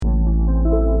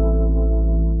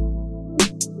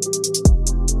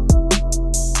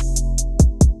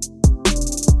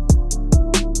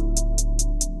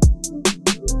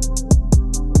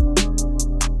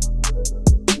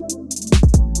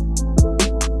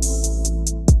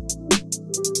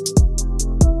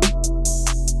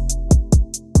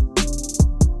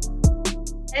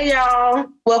Hey y'all,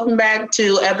 welcome back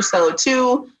to episode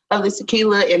 2 of the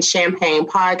Tequila and Champagne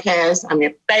podcast. I'm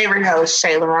your favorite host,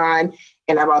 Shayla Ron,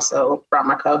 and I've also brought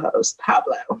my co-host,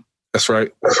 Pablo. That's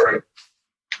right.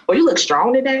 Well, you look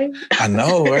strong today. I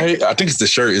know, right? I think it's the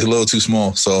shirt. It's a little too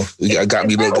small, so it got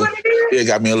me a little. Yeah,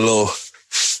 got me a little.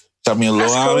 Got me a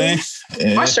little out there.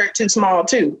 Yeah. My shirt too small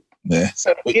too. Yeah.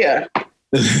 So yeah.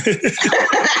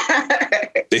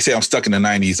 They say I'm stuck in the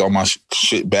 90s. All my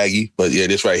shit baggy, but yeah,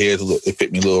 this right here it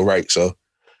fit me a little right, so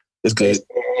it's good.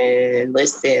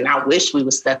 Listen, I wish we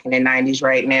were stuck in the 90s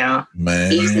right now.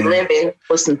 Man, easy living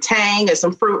with some Tang and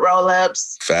some fruit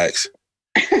roll-ups. Facts.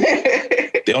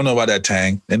 They don't know about that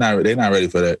Tang. They're not ready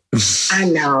for that. I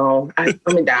know. Let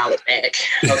me dial it back.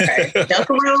 Okay.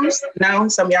 Dunkaroos? No,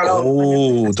 some of y'all don't.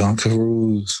 Oh,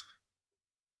 Dunkaroos.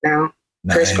 No.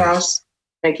 Nice. Crisscross.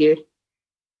 Thank you.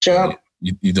 Jump.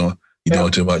 You doing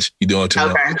too much. You doing too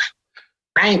much.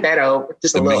 I ain't that old.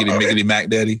 Just a little. Mickety Mac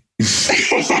Daddy.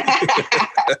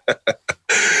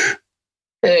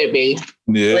 Could be.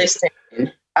 Yeah. Listen.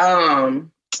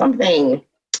 Something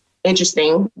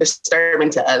interesting,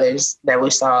 disturbing to others that we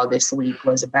saw this week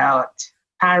was about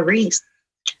Tyrese.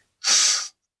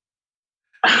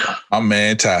 My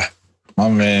man Ty.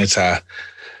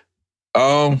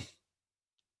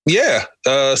 Yeah.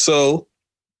 So,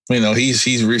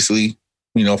 he's recently,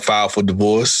 filed for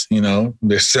divorce.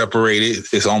 They're separated.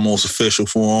 It's almost official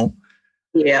for him.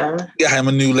 Yeah. Got him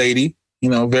a new lady,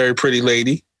 very pretty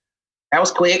lady. That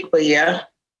was quick, but yeah.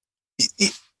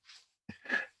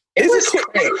 It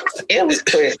was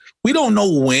quick. We don't know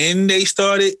when they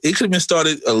started. It could have been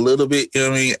started a little bit,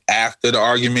 after the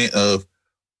argument of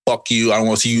fuck you, I don't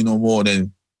want to see you no more.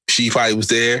 Then she probably was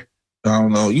there. I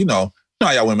don't know. You know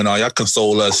how y'all women are. Y'all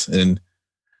console us, and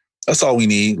that's all we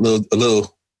need. A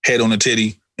little head on the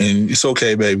titty, and it's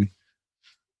okay, baby.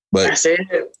 But that's it.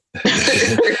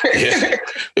 Yeah,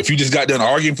 if you just got done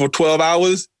arguing for 12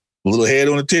 hours, a little head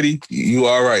on the titty, you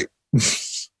all right.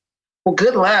 Well,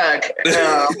 good luck.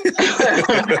 I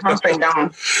don't think I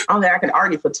can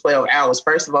argue for 12 hours,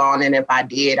 first of all. And then if I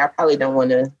did, I probably don't want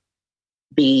to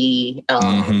be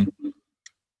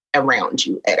around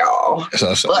you at all.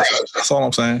 That's all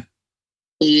I'm saying.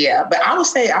 Yeah, but I would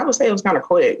say it was kind of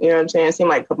quick. You know what I'm saying? It seemed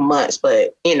like a couple months,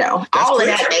 but all of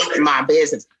that ain't my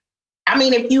business. I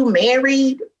mean, if you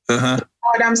married, you know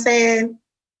what I'm saying?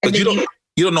 But you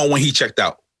don't know when he checked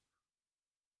out.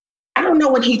 I don't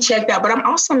know when he checked out, but I'm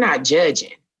also not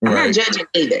judging. I'm right. not judging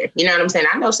either. You know what I'm saying?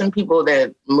 I know some people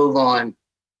that move on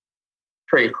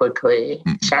pretty quickly.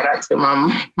 Shout out to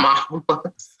my mom.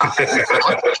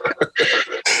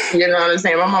 You know what I'm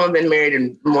saying? My mom been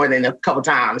married more than a couple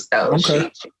times, so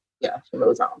okay. she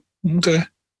moves on. Okay.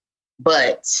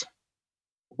 But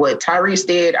what Tyrese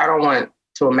did, I don't want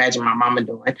to imagine my mama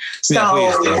doing. So,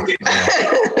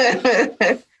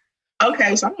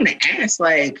 okay, so I'm going to ask,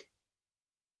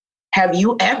 have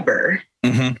you ever,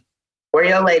 or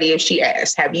your lady, if she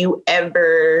asks, have you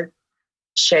ever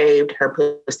shaved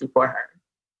her pussy for her?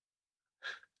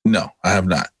 No, I have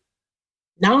not.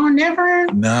 No, never?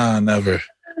 Nah, never.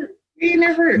 You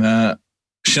never? Nah.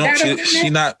 She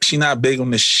not big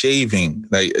on the shaving.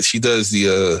 Like, she does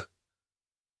the,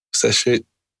 what's that shit?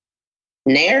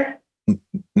 Nair? No,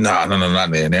 not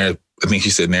Nair. Nair, I think she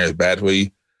said Nair is bad for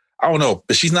you. I don't know,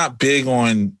 but she's not big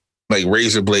on,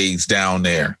 razor blades down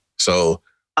there. So.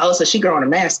 Oh, so she growing a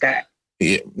mascot.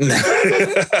 Yeah.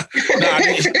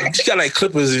 She got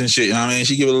clippers and shit. You know what I mean?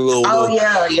 She give it a little. Oh,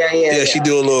 yeah. Yeah, she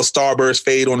do a little starburst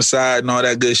fade on the side and all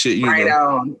that good shit. Right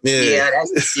on. Yeah,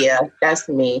 that's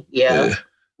me. Yeah.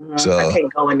 So I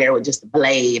can't go in there with just a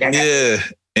blade. And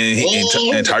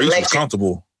Tyrese was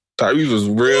comfortable. Tyrese was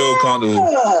real comfortable.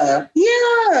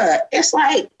 Yeah. It's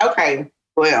okay,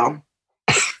 well,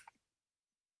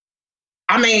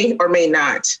 I may or may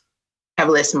not have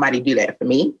let somebody do that for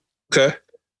me. Okay.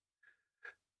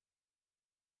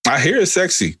 I hear it's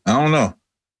sexy. I don't know.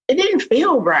 It didn't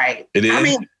feel right. It is? I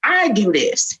mean, I do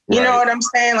this. You know what I'm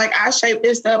saying? I shape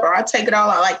this up or I take it all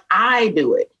out. I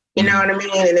do it. You know what I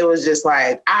mean? And it was just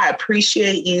I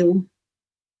appreciate you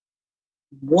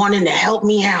wanting to help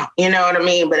me out. You know what I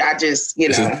mean? But I just,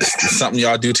 It's something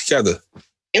y'all do together.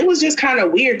 It was just kind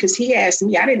of weird because he asked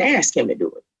me. I didn't ask him to do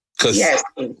it.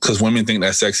 Because women think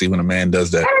that's sexy when a man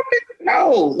does that.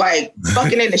 No,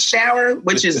 fucking in the shower,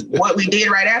 which is what we did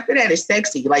right after that, is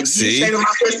sexy. You shaving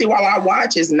my pussy while I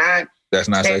watch is not. That's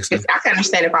not sexy. I can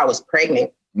understand if I was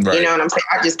pregnant. Right. You know what I'm saying?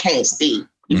 I just can't see.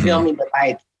 You feel me? But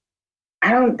I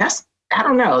don't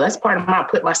know. That's part of my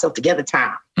put myself together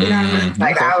time. You know what I mean?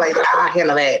 I'll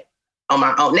handle that on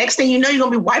my own. Next thing you know, you're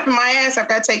gonna be wiping my ass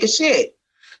after I take a shit.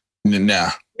 Nah.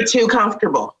 You're too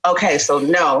comfortable. Okay, so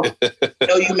no,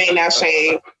 you may not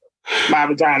shave my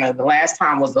vagina. The last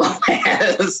time was the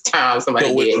last time somebody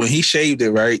So did. when he shaved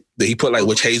it, right? Did he put like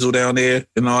witch hazel down there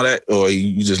and all that, or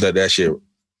you just let that shit?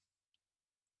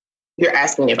 You're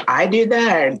asking if I did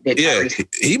that, or did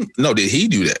Tyrese? Did he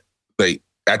do that? Like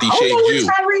after he shaved you?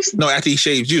 Tyrese? No, after he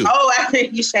shaved you. Oh, after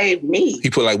he shaved me. He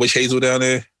put like witch hazel down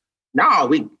there. No, I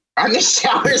in the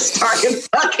shower started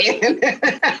fucking.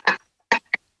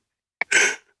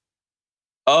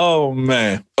 Oh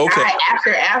man. Okay.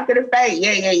 After the fact,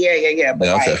 yeah. But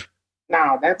okay. Like,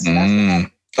 no, that's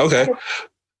okay.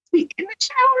 In the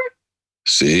shower.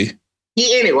 See.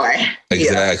 Yeah. Anyway.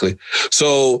 Exactly. Yeah.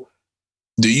 So,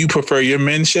 do you prefer your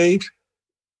men shaved?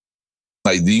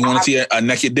 Like, do you want to see a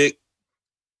naked dick?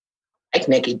 Like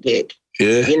naked dick.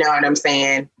 Yeah. You know what I'm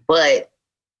saying? But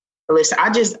listen, I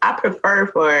prefer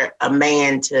for a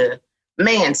man to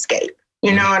manscape.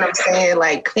 You know what I'm saying?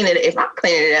 Like clean it. If I'm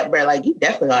cleaning it up, bro, like you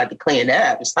definitely have to clean it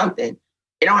up or something.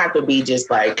 It don't have to be just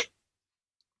like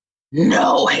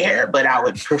no hair, but I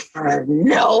would prefer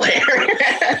no hair.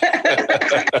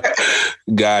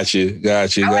 Got you. I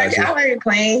like it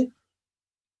clean.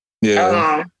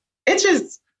 Yeah. It's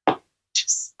just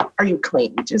are you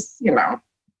clean? Just take a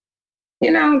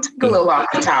little off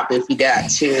the top if you got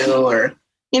to, or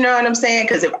you know what I'm saying?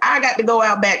 Because if I got to go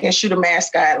out back and shoot a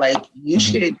mascot, like you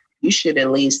should at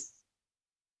least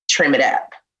trim it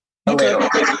up a little.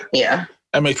 Yeah.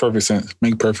 That makes perfect sense.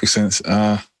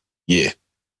 Yeah.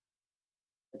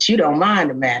 But you don't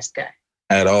mind a mascot.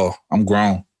 At all. I'm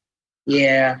grown.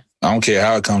 Yeah. I don't care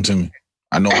how it comes to me.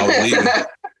 I know I was leaving.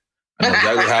 I know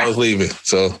exactly how I was leaving.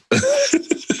 So.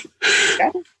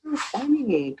 That is so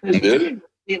funny. Because you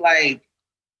be like,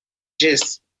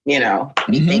 just, be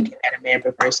thinking that a man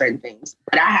prefers certain things.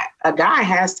 But a guy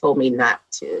has told me not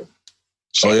to.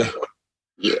 Oh,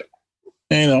 yeah?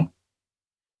 Yeah.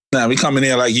 Now we come in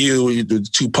there like you do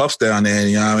 2 puffs down there,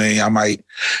 you know what I mean?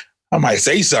 I might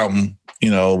say something,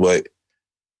 but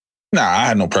nah, I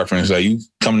had no preference. Like you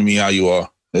come to me how you are.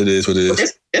 It is what it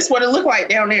is. It's what it looked like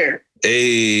down there.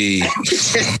 Hey.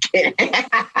 Just kidding.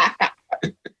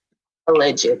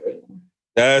 Allegedly.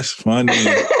 That's funny.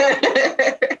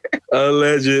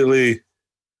 Allegedly.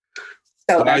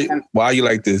 So why are you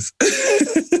like this?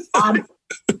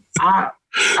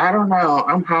 I don't know.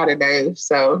 I'm hot today,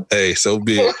 so. Hey, so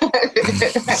be it.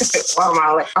 Why am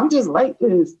I I'm just like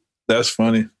this. That's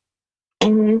funny.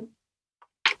 Mm-hmm.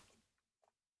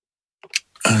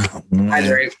 Oh,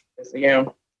 man. Yeah.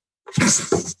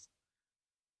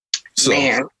 So,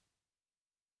 man.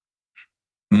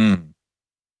 Do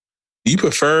you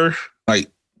prefer, like,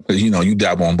 you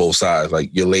dabble on both sides, like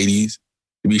your ladies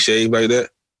to be shaved like that?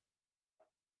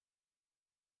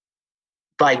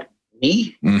 Like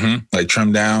me? Mm-hmm. Like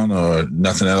trimmed down or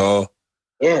nothing at all?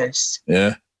 Yes.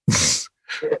 Yeah.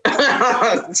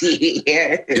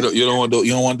 Yeah. You don't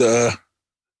want the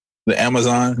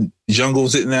Amazon jungle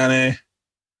sitting down there?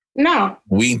 No.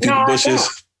 Weeding through the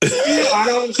bushes?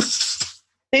 I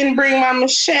didn't bring my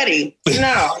machete.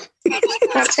 No.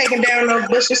 Not taking down no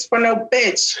bushes for no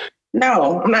bitch.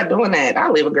 No, I'm not doing that.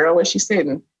 I'll leave a girl where she's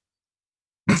sitting.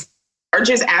 Or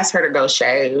just ask her to go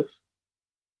shave.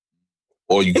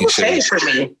 Or you can shave for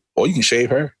me. Or you can shave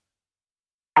her.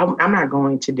 I'm not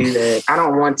going to do that. I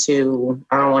don't want to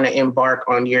embark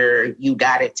on you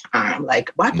got it time.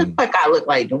 Like, what the fuck I look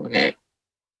like doing that?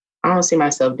 I don't see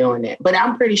myself doing that. But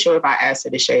I'm pretty sure if I asked her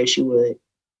to shave, she would.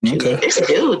 Okay. There's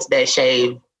dudes that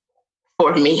shave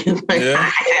for me when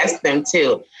I ask them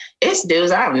to. It's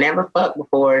dudes I've never fucked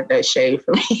before that shave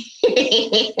for me.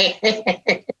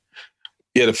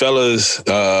 Yeah, the fellas,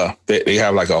 they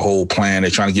have like a whole plan.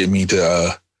 They're trying to get me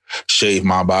to shave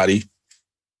my body.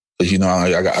 Cause I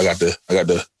got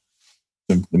the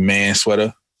man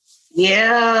sweater.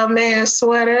 Yeah, man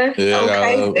sweater. Yeah, okay,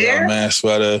 I got a man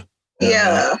sweater.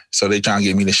 Yeah. So they trying to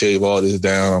get me to shave all this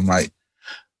down. I'm like,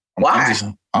 why?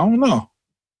 I don't know.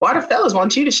 Why the fellas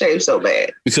want you to shave so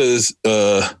bad? Because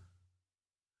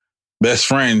best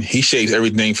friend, he shaves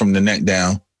everything from the neck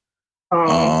down.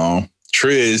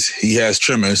 Triz, he has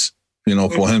trimmers,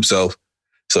 for himself.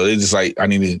 So they just like, I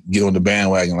need to get on the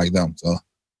bandwagon like them. So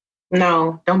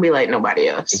no, don't be like nobody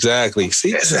else. Exactly.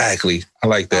 See, exactly. I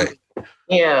like that.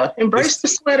 Yeah, embrace the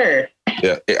sweater.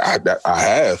 Yeah, I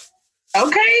have.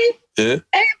 Okay. Yeah.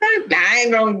 Hey, I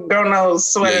ain't gonna grow no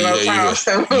sweater no time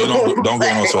soon. You don't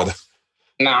grow no sweater.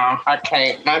 No, I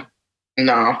can't.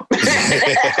 No.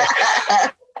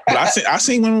 But I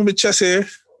seen women with chest hair.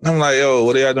 I'm like, yo,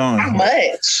 what are y'all doing? How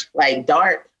much? Like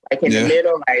dark, like in the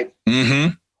middle, like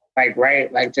like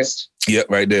right, like just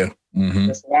right there.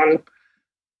 Just one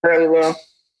curly little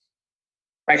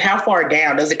Like how far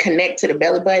down? Does it connect to the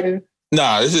belly button?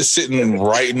 Nah, it's just sitting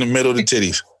right in the middle of the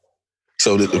titties.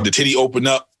 So the titty open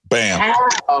up, bam. How?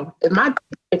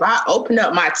 If I open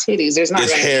up my titties, there's not.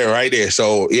 It's hair right there.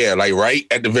 So yeah, like right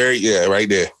at the right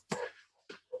there.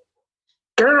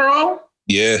 Girl.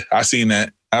 Yeah, I've seen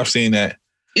that.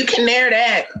 You can nair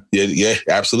that. Yeah,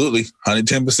 absolutely.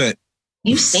 110%.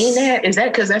 You seen that? Is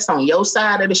that because that's on your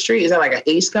side of the street? Is that like an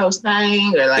East Coast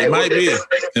thing? Or like it might be.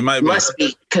 It might be. Must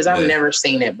be, because I've never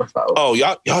seen it before. Oh,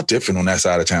 y'all different on that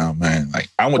side of town, man. Like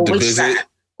I went to visit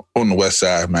on the west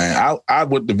side, man. I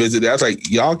went to visit. I was like,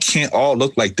 y'all can't all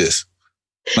look like this.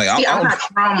 Like I'm not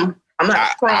from.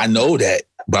 I know that,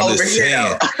 but I'm just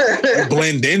saying, you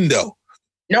blend in though.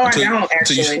 No, I don't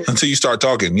actually. Until you start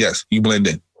talking, yes, you blend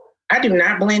in. I do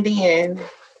not blend in.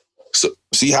 So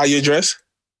see how you dress?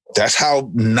 That's how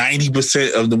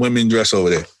 90% of the women dress over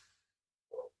there.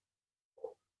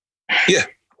 Yeah.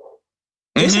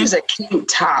 This is a cute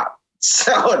top.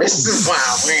 So this is why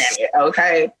I'm wearing it,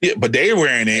 okay? Yeah, but they're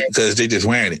wearing it because they just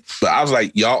wearing it. But I was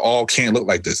like, y'all all can't look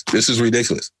like this. This is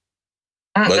ridiculous.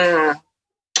 But,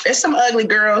 there's some ugly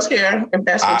girls here, if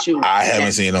that's what you... I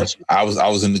haven't seen them. I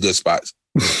was in the good spots.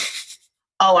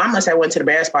 Oh, I must have went to the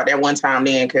bad spot that one time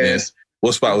then, because... Yeah.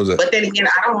 What spot was that? But then again,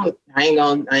 I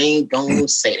ain't gonna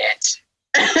say that.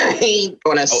 I ain't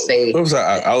gonna say. What was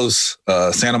that? I was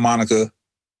Santa Monica.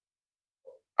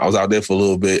 I was out there for a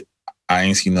little bit. I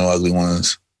ain't seen no ugly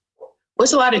ones.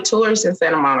 What's a lot of tourists in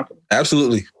Santa Monica?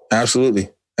 Absolutely. And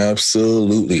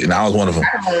I was one of them.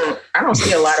 I don't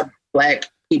see a lot of Black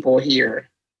people here.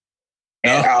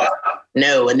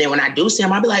 No, and then when I do see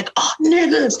them, I'll be like, oh,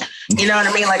 niggas. You know what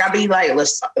I mean? Like, I'll be like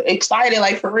excited,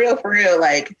 like, for real.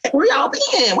 Like, where y'all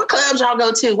been? What clubs y'all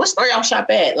go to? What store y'all shop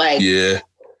at? Like, yeah.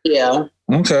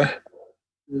 Okay.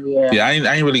 Yeah, I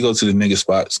ain't really go to the nigga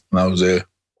spots when I was there.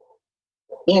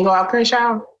 You didn't go out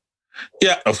Crenshaw?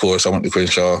 Yeah, of course. I went to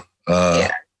Crenshaw. I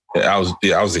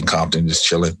was in Compton just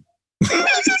chilling.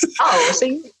 Oh,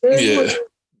 see? Yeah.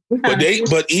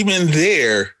 But even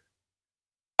there,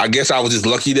 I guess I was just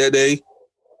lucky that day.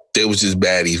 There was just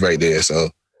baddies right there. So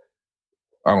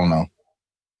I don't know.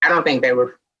 I don't think they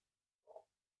were.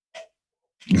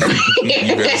 You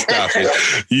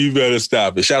better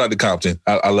stop it. Shout out to Compton.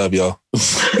 I love y'all.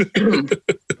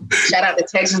 Shout out to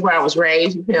Texas where I was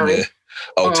raised. You feel me?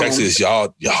 Oh, Texas,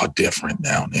 y'all different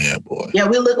down there, boy. Yeah,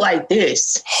 we look like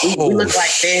this. We look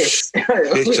like this.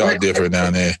 Bitch, y'all different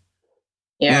down there.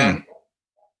 Yeah.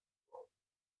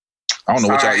 I don't know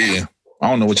what y'all eating. I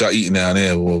don't know what y'all eating down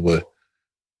there, boy, but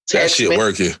that shit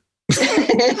working.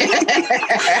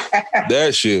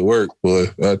 That shit work, boy.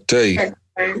 I tell you.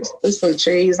 Put some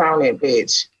cheese on it,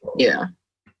 bitch. Yeah.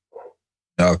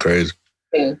 Y'all crazy.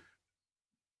 They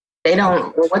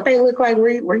don't. What they look like?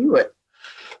 Where you at?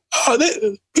 Oh,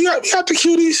 we got the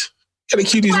cuties. Got the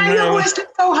cuties. Why your voice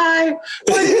so high?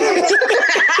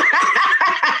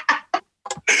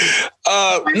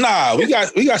 Nah, we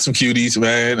got some cuties,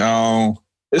 man.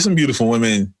 There's some beautiful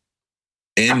women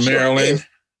in Maryland.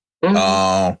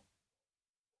 Mm-hmm.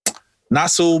 Not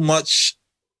so much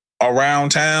around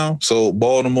town. So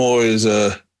Baltimore is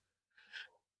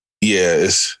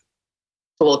it's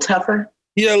a little tougher.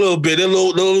 Yeah, a little bit, a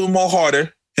little more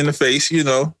harder in the face, you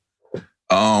know.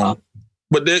 But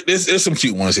there's some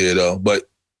cute ones here though. But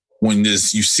when you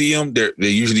see them, they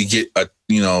usually get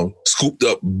scooped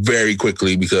up very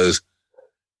quickly because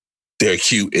they're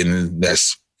cute, and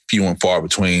that's few and far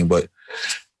between. But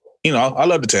I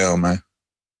love the town, man.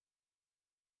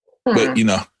 But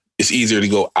it's easier to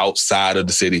go outside of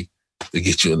the city to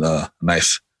get you a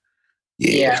nice.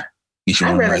 Yeah.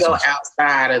 I'd rather go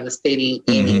outside of the city.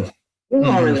 You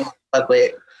don't really fuck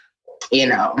with,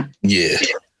 Yeah.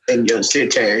 In your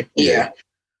city. Yeah.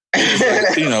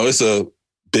 It's a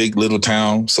big little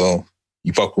town, so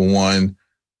you fuck with one,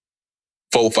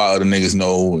 4-5 of the niggas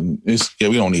know, and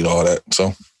we don't need all that.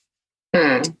 So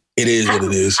it is what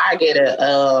it is. I get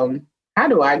how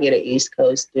do I get an East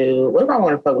Coast dude? What if I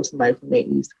want to fuck with somebody from the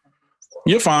East Coast?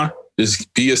 You're fine.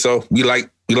 Just be yourself. We like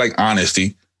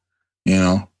honesty. We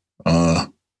don't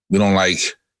like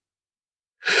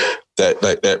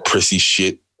that prissy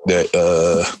shit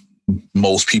that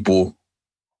most people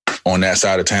on that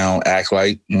side of town act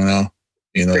like.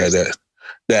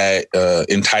 That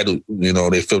entitled.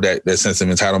 They feel that sense of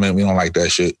entitlement. We don't like that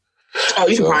shit. Oh,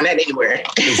 you can find that anywhere.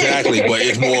 Exactly, but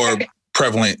it's more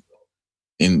prevalent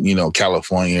in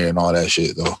California and all that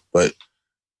shit though. But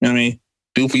you know what I mean?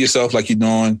 Do for yourself like you're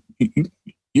doing.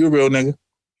 You a real nigga.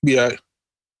 Be all right.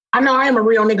 I know I am a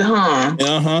real nigga, huh?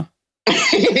 Uh-huh.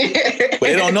 But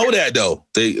they don't know that though.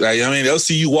 They'll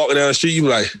see you walking down the street, you be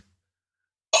like,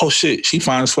 oh shit, she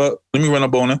fine as fuck. Let me run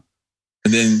up on her.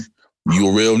 And then You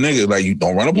a real nigga. Like, you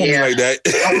don't run up on me like that.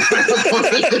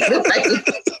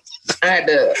 I had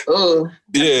to,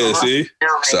 yeah, see?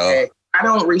 So I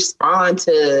don't respond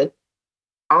to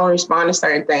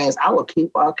certain things. I will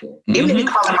keep walking. Even if you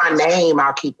call my name,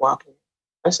 I'll keep walking.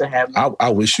 That's what happened. I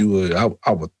wish you would. I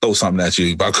would throw something at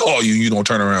you. If I call you, you don't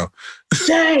turn around.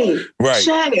 Shay. Right.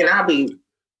 Shay, and I'll be.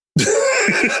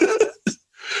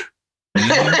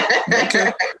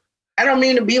 Okay. I don't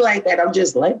mean to be like that. I'm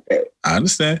just like that. I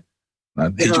understand. I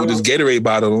hit you with this Gatorade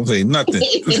bottle. Don't say nothing.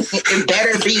 It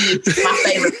better be my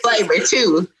favorite flavor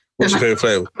too. What's your favorite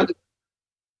flavor?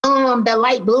 The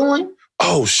light blue one.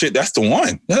 Oh shit, that's the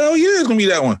one. Hell yeah, it's gonna be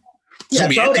that one. It's gonna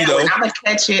be empty though. I'm gonna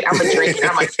catch it. I'm gonna drink it.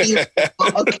 I'm gonna keep it.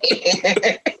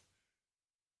 Okay.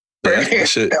 That's my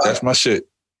shit. That's my shit.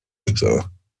 So,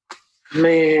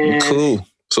 man, cool.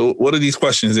 So, what are these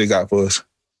questions they got for us?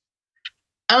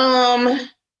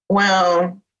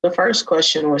 Well, the first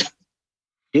question was,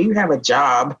 do you have a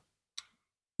job?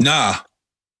 Nah,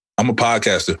 I'm a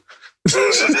podcaster.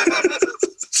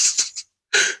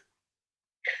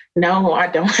 No, I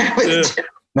don't have a job.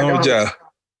 No job.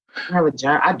 I have a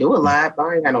job. I do a lot, but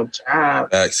I ain't got no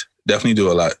job. Facts. Definitely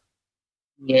do a lot.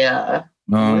 Yeah.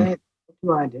 What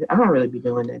do I do? I don't really be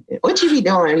doing that. What you be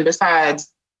doing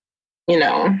besides, running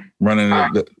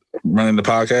the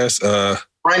podcast?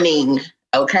 Running.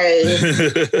 Okay.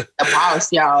 The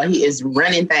boss, y'all, he is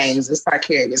running things. It's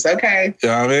Sarkarius, okay? You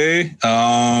know what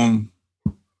I mean?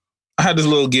 I had this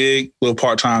little gig, little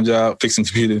part-time job, fixing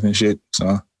computers and shit.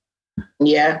 So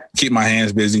yeah, keep my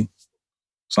hands busy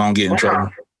so I don't get in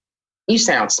trouble. You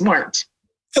sound smart.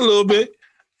 A little bit.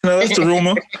 That's the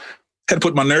rumor. Had to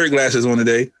put my nerd glasses on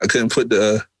today. I couldn't put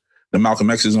the Malcolm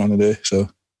X's on today. So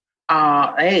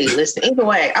hey, listen, either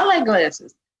way, I like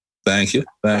glasses. Thank you.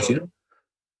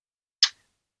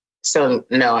 So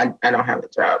no, I don't have a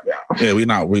job, y'all. Yeah,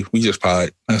 we just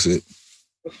pod. That's it.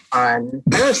 On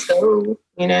stove,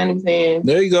 you know what I'm saying?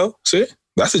 There you go. See?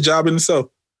 That's a job in itself.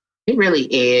 It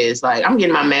really is. Like, I'm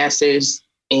getting my master's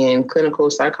in clinical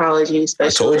psychology. I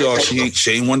told y'all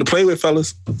she ain't one to play with,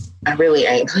 fellas. I really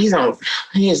ain't. Please don't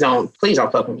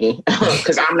fuck with me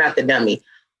because I'm not the dummy.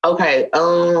 Okay.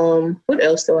 What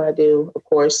else do I do? Of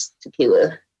course,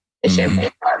 tequila and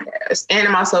champagne podcast, and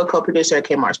I'm also a co-producer at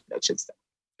K-Mars Productions.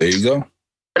 There you go.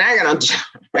 But I ain't got no job.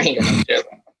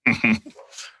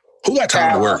 Who got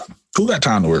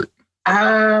time to work?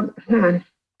 I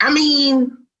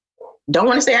mean, don't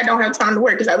want to say I don't have time to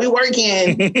work because I be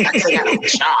working. I just got no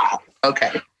job.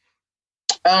 Okay.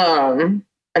 And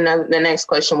then the next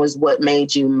question was, what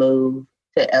made you move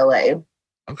to LA?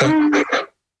 Okay.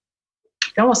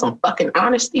 Y'all want some fucking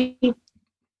honesty?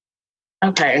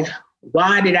 Okay.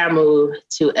 Why did I move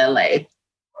to LA?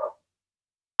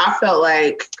 I felt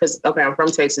like, I'm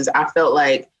from Texas. I felt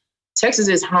like Texas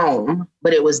is home,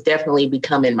 but it was definitely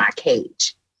becoming my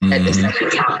cage at the same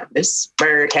time. This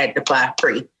bird had to fly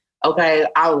free. Okay.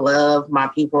 I love my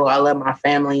people. I love my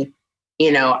family.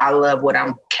 I love what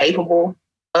I'm capable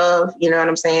of, you know what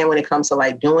I'm saying? When it comes to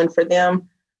like doing for them,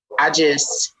 I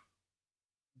just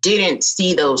didn't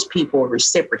see those people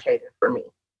reciprocated for me.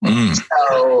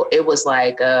 So it was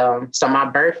like, so my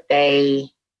birthday,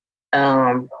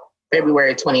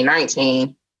 February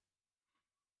 2019,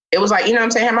 it was like, you know what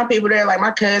I'm saying? I had my people there, like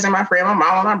my cousin, my friend, my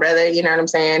mom, my brother, you know what I'm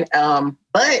saying?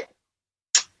 But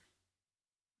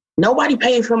nobody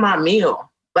paid for my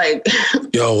meal. Like,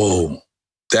 yo,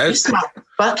 it's my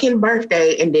fucking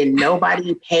birthday and then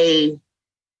nobody paid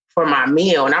for my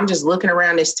meal. And I'm just looking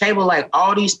around this table like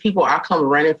all these people I come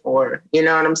running for, you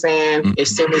know what I'm saying?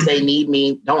 As soon as they need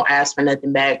me, don't ask for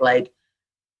nothing back. Like,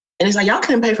 and it's like, y'all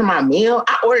couldn't pay for my meal.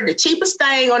 I ordered the cheapest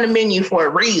thing on the menu for a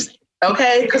reason.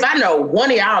 Okay. Cause I know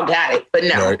one of y'all got it, but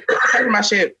no, I paid for my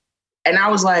shit. And I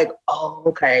was like, oh,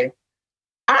 okay.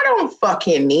 I don't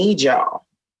fucking need y'all.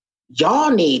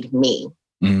 Y'all need me.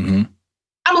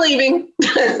 I'm leaving.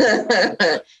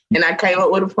 And I came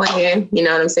up with a plan, you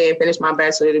know what I'm saying? Finished my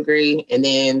bachelor degree and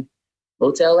then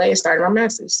moved to LA and started my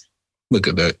master's. Look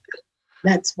at that.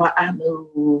 That's why I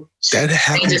moved. That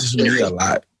happens to me a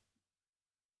lot.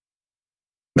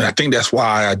 And I think that's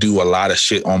why I do a lot of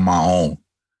shit on my own.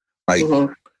 Like,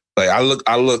 like I look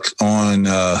on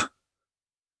the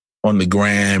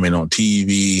gram and on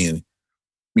TV and,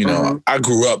 I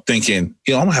grew up thinking,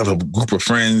 I'm gonna have a group of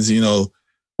friends,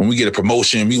 when we get a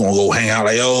promotion, we gonna go hang out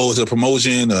like, it's a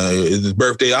promotion, it's his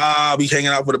birthday, I'll be hanging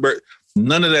out for the birthday.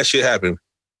 None of that shit happened.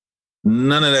 And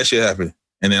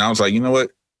then I was like, you know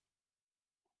what?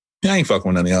 I ain't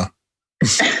fucking with none of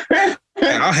y'all.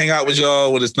 I'll hang out with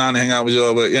y'all when it's time to hang out with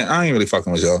y'all, but I ain't really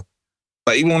fucking with y'all.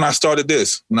 Like, even when I started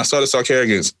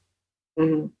Sarkarius,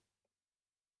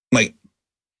 like,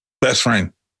 best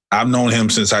friend. I've known him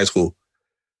since high school.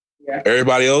 Yeah.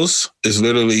 Everybody else is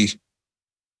literally,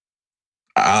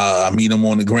 I meet them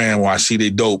on the gram or I see they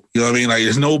dope. You know what I mean? Like,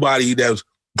 there's nobody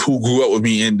who grew up with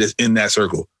me in that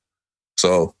circle.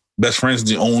 So best friend's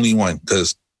the only one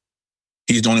because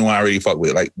he's the only one I really fuck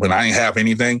with. Like, when I ain't have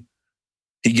anything,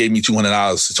 he gave me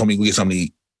 $200, told me to get something to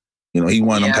eat. You know, he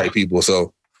one of them type people.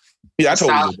 So yeah, I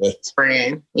told you that. Best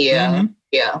friend. Yeah. Mm-hmm.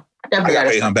 Yeah. I gotta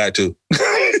pay him back too.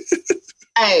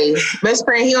 Hey, best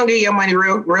friend, he gonna get your money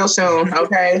real soon.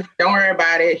 Okay, don't worry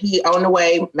about it. He on the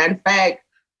way. Matter of fact,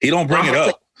 he don't bring it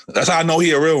up. That's how I know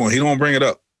he a real one. He don't bring it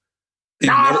up.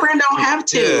 Our friend don't have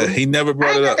to. Yeah, he never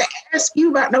brought it up. I have to ask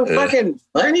you about no fucking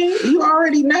money. You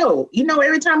already know. You know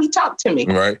every time you talk to me.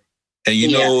 Right. And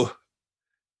you know,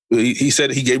 he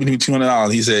said he gave me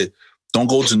 $200. He said, don't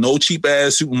go to no cheap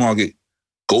ass supermarket.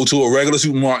 Go to a regular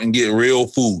supermarket and get real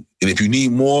food. And if you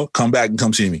need more, come back and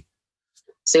come see me.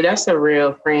 See, that's a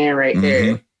real friend right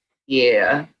there.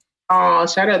 Yeah. Oh,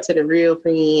 shout out to the real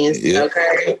friends. Yeah.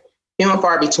 Okay. Few and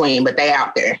far between, but they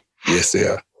out there. Yes, they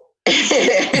are.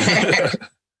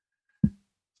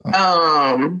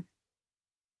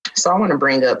 So I want to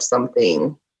bring up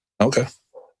something. Okay.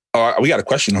 We got a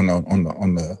question on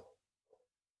the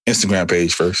Instagram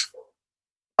page first.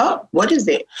 Oh, what is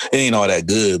it? It ain't all that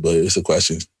good, but it's a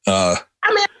question. I'm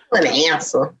an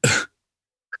answer.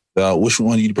 Which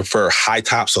one do you prefer, high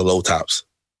tops or low tops?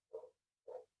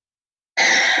 Are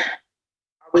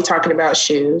we talking about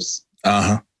shoes?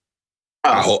 Uh-huh.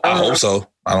 I hope so.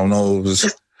 I don't know.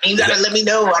 You gotta let me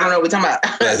know. I don't know what we're talking about.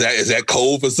 Is that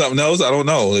code for something else? I don't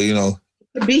know. You know.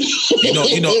 I'm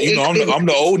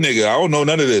the old nigga. I don't know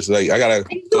none of this. Like, I gotta.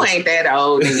 You ain't that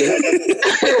old nigga.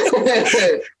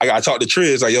 I gotta talk to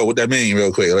Triz. Like, yo, what that mean,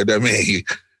 real quick? What that mean?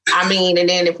 I mean, and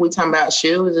then if we talking about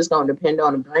shoes, it's gonna depend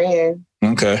on the brand.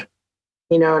 Okay.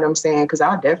 You know what I'm saying? Because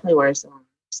I'll definitely wear some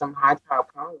high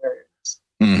top Converse.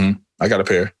 Mm-hmm. I got a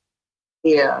pair.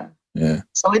 Yeah. Yeah.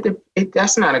 So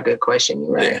that's not a good question,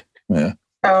 right? Yeah.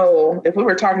 So if we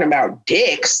were talking about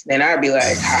dicks, then I'd be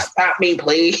like, high top me,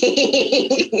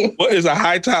 please. What is a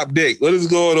high top dick? What is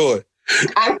going on?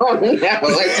 I don't know. It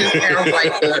just sounds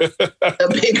like the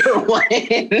bigger one.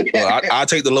 Well, I'll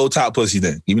take the low top pussy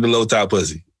then. Give me the low top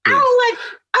pussy. I don't like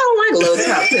low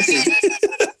top pussy.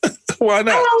 Why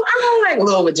not? I don't like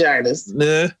little vaginas.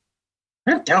 Yeah.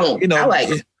 I don't. You know, I like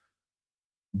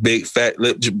big fat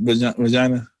lip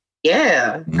vagina.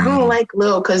 Yeah. I don't like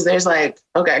little because there's like,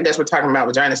 okay, I guess we're talking about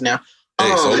vaginas now.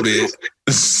 So big.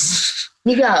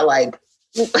 You got like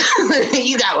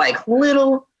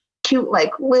little cute,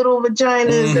 like little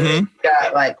vaginas. And then you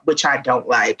got like, which I don't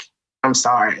like. I'm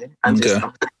sorry. I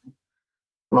don't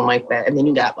like that. And then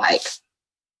you got like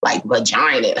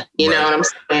vagina. You know what I'm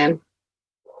saying?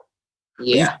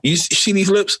 Yeah. You see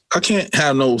these lips? I can't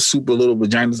have no super little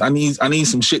vaginas. I need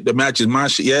some shit that matches my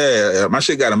shit. Yeah, my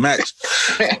shit got to match.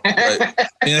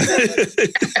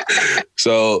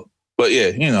 So, but yeah,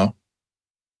 you know.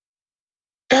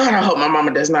 God, I hope my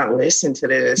mama does not listen to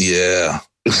this. Yeah.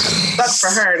 Fuck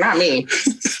for her, not me.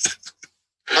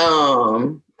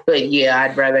 But yeah,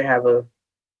 I'd rather have a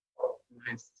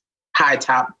nice high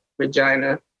top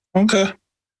vagina. Okay.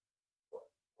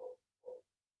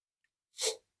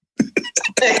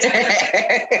 But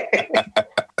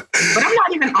I'm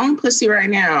not even on pussy right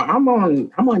now. I'm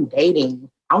on dating.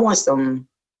 I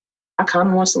kind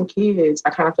of want some kids. I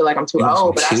kind of feel like I'm too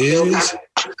old, but kids?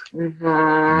 I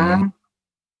still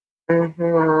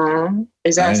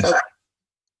Is that nice. So?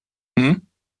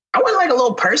 I want like a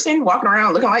little person walking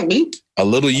around looking like me. A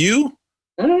little you?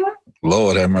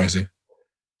 Lord have mercy.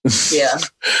 Yeah.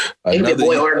 It could be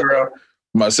boy or girl.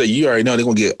 I'm about to say, you already know they're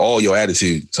going to get all your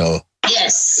attitude, so.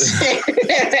 Yes.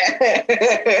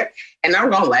 And I'm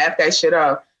going to laugh that shit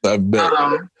off. I bet.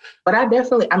 But I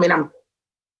definitely,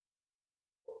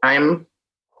 I'm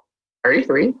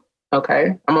 33.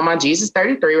 Okay. I'm on my Jesus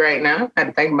 33 right now. I had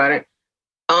to think about it.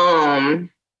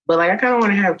 But like, I kind of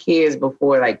want to have kids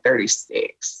before like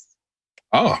 36.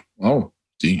 Oh,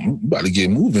 you about to get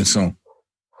moving soon.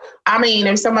 I mean,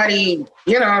 if somebody,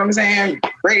 you know what I'm saying,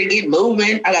 ready to get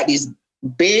moving, I got these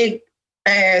big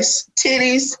ass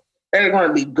titties that are going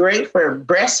to be great for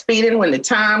breastfeeding when the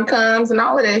time comes and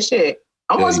all of that shit.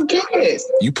 I want some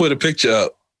kids. You put a picture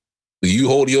up, you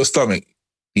hold your stomach,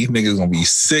 these niggas going to be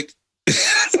sick.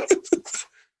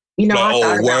 You know,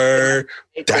 but, word,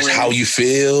 that's how you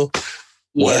feel?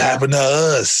 Yeah. What happened to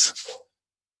us?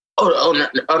 Oh no.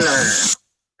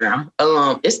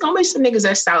 It's gonna be some niggas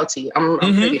that's salty. I'm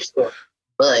pretty sure,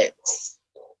 but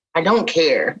I don't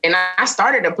care. And I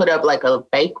started to put up like a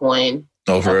fake one.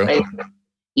 Oh, for real?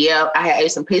 Yeah, I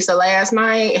ate some pizza last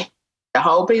night. the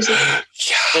whole picture.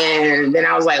 And then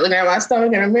I was like, looking at my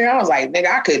stomach in the mirror. I was like, nigga,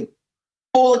 I could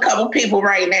fool a couple people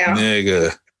right now.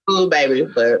 Nigga. Ooh, baby.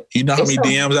 But you know how many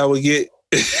DMs I would get?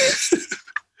 They'd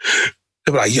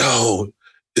be like, yo,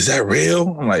 is that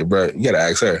real? I'm like, bro, you gotta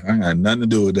ask her. I ain't got nothing to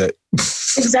do with that.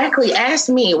 Exactly. Ask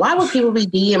me. Why would people be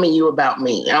DMing you about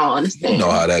me? I don't understand. You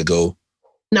know how that go.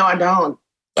 No, I don't.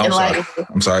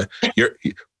 I'm sorry. You're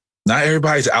not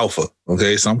everybody's alpha.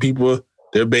 Okay. Some people,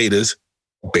 they're betas.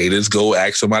 Betas go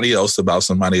ask somebody else about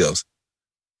somebody else.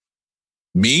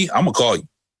 Me, I'm gonna call you.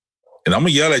 And I'm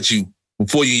gonna yell at you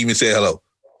before you even say hello.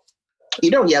 You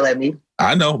don't yell at me.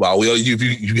 I know, but I'll yell at you if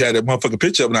you had that motherfucking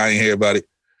picture up and I ain't hear about it.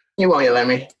 You won't yell at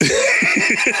me.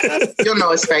 You'll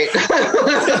know it's fake.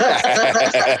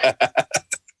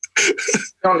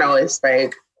 You'll know it's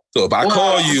fake. So if I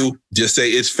call you, just say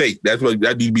it's fake. That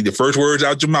need to be the first words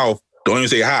out your mouth. Don't even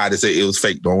say hi. Just say it was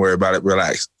fake. Don't worry about it.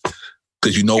 Relax.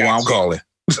 Because you know why I'm calling.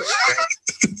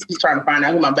 He's trying to find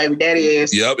out who my baby daddy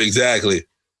is. Yep, exactly.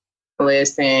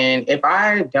 Listen, if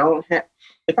I don't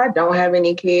have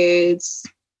any kids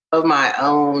of my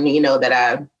own, you know, that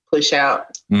I push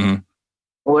out,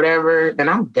 whatever, then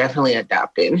I'm definitely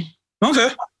adopting. Okay.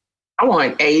 I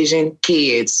want Asian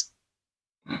kids.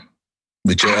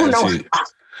 With your attitude.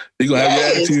 You're going to have your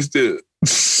attitudes too.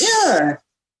 Yeah.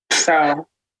 So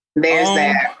there's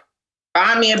that.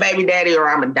 Find me a baby daddy or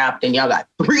I'm adopting. Y'all got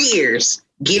 3 years.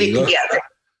 Get it together.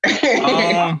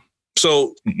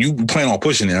 So you plan on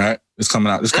pushing it, right? It's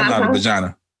coming out. It's coming out of the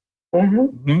vagina.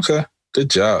 Mm-hmm. Okay. Good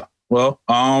job. Well,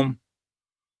 yeah,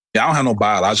 I don't have no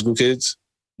biological kids.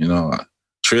 You know,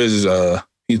 Triz is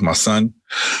he's my son,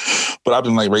 but I've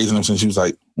been like raising him since he was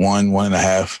like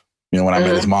 1.5. You know, when I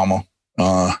met his mama.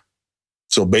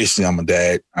 So basically, I'm a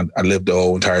dad. I lived the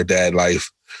whole entire dad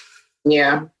life.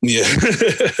 Yeah. Yeah.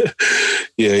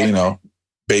 Yeah, you know,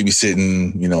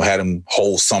 babysitting, you know, had him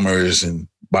whole summers and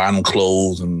buying them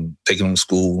clothes and taking them to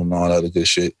school and all that other good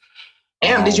shit.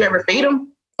 Damn, did you ever feed him?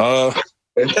 Yeah,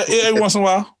 every once in a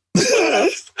while.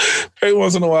 Every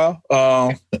once in a while.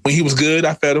 When he was good,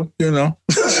 I fed him, you know.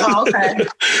 Oh, okay.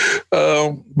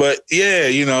 But yeah,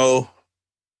 you know,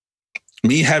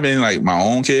 me having like my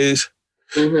own kids,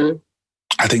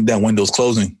 I think that window's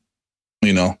closing.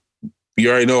 You know, you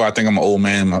already know. I think I'm an old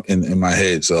man in my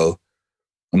head, so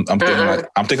I'm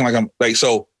thinking like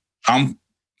so. I'm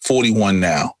 41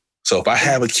 now, so if I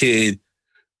have a kid,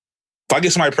 if I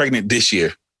get somebody pregnant this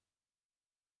year,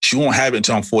 she won't have it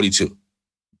until I'm 42,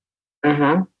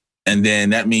 and then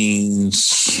that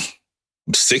means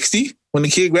 60 when the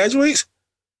kid graduates.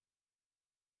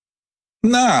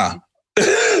 Nah.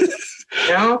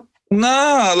 No.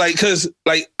 Nah, like, cause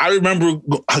like I remember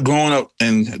growing up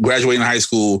and graduating high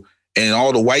school, and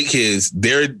all the white kids,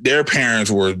 their parents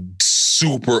were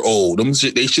super old.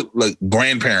 They should like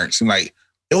grandparents. And like,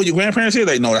 oh, your grandparents here?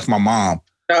 Like, no, that's my mom.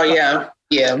 Oh yeah.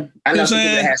 I know some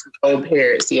people that have some old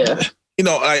parents. Yeah. You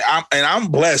know, I'm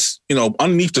blessed. You know,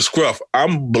 underneath the scruff,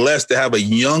 I'm blessed to have a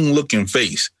young looking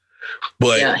face.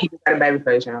 But yeah, he got a baby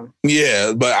face, y'all.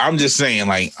 Yeah, but I'm just saying,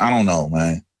 like, I don't know,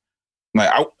 man. Like,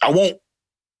 I won't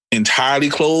entirely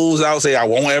close out, say I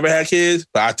won't ever have kids,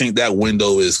 but I think that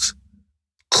window is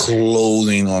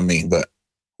closing on me. But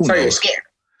so you're scared?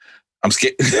 I'm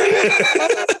scared.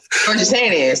 What you're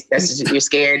saying is you're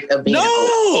scared of being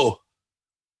old.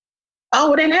 Oh,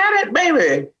 well, then have that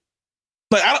baby.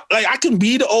 I can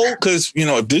be the old, because you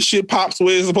know, if this shit pops the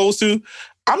way it's supposed to,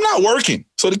 I'm not working,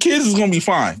 so the kids is gonna be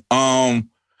fine.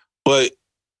 But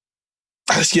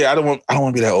I don't want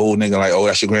to be that old nigga like, oh,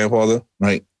 that's your grandfather.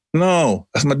 Like, no,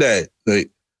 that's my dad. Like,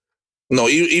 no,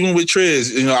 even with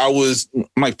Triz, you know, I'm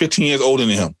like 15 years older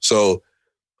than him, so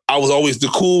I was always the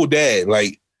cool dad.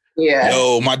 Like, yeah,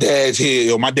 yo, my dad's here.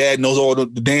 Yo, my dad knows all the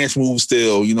dance moves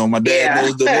still. You know, my dad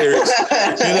knows the lyrics.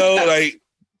 You know, like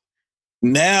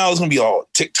now it's gonna be all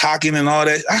TikToking and all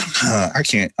that. I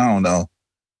can't. I don't know.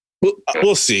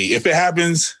 We'll see if it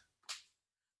happens.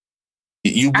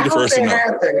 You'll be the first to know.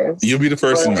 Happens. You'll be the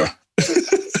first to know.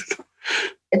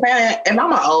 If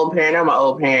I'm an old parent, I'm an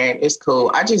old parent. It's cool.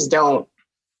 I just don't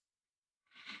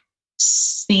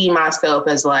see myself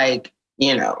as like,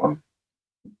 you know,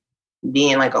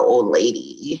 being like an old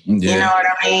lady. Yeah. You know what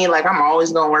I mean? Like, I'm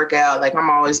always going to work out. Like, I'm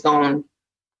always going to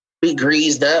be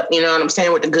greased up. You know what I'm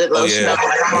saying? With the good lotion. Like,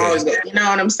 I'm always good. You know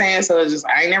what I'm saying? So it's just,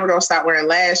 I ain't never going to stop wearing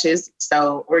lashes.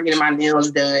 So we're getting my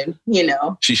nails done, you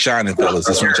know. She's shining, fellas.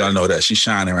 Just want y'all know that. She's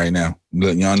shining right now.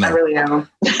 Y'all know. I really am.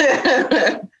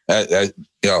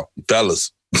 Yo,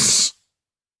 fellas.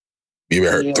 You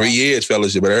better 3 years,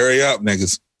 fellas. You better hurry up,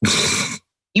 niggas.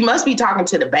 You must be talking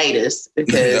to the betas,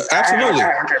 because absolutely.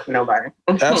 I don't for nobody.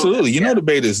 Absolutely. You know the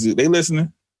betas. They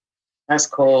listening. That's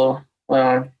cool.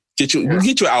 Well, We'll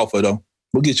get you an alpha though.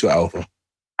 We'll get you an alpha.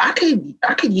 I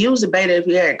could use a beta if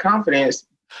you had confidence,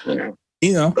 you know.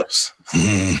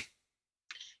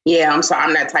 Yeah, I'm sorry.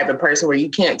 I'm that type of person where you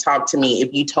can't talk to me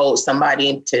if you told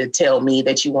somebody to tell me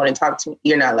that you want to talk to me.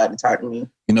 You're not allowed to talk to me.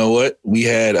 You know what? We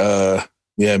had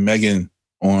Megan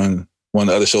on one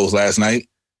of the other shows last night.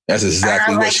 That's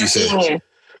exactly what she said.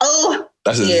 Oh,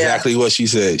 that's exactly what she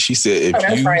said. She said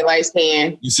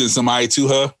if you send somebody to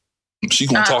her, she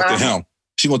gonna talk to him.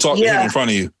 She gonna talk to him in front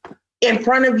of you. In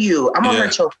front of you. I'm gonna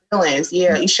hurt your feelings.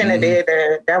 Yeah, you shouldn't have did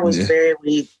that. That was very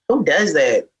weak. Who does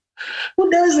that?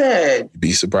 You'd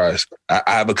be surprised. I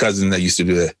have a cousin that used to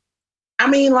do that. I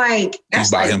mean, like,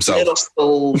 that's by like himself. Middle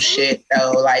school shit,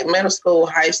 though. Like, middle school,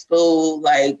 high school,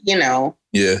 like, you know.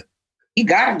 Yeah. You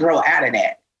got to grow out of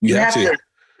that. You have to.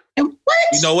 And what?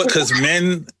 You know what? Because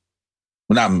men,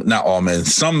 well, not all men,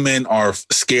 some men are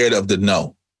scared of the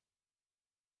no.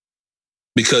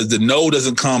 Because the no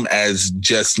doesn't come as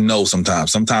just no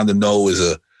sometimes. Sometimes the no is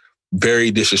a very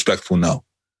disrespectful no.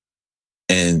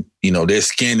 And, you know, their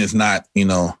skin is not, you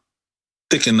know,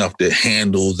 thick enough to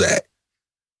handle that.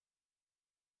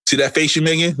 See that face you're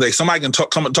making? Like somebody can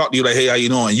come and talk to you like, hey, how you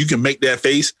doing? You can make that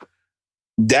face.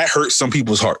 That hurts some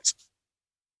people's hearts.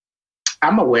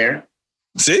 I'm aware.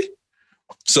 See?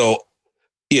 So,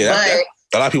 yeah,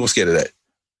 a lot of people are scared of that.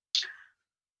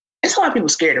 It's a lot of people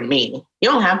scared of me. You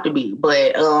don't have to be,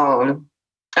 but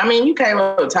I mean, you can't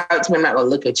talk to me. I'm not gonna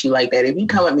look at you like that. If you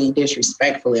come at me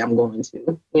disrespectfully, I'm going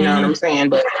to. You know what I'm saying?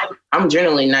 But I'm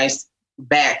generally nice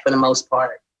back for the most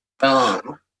part. Yeah,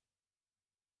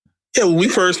 when we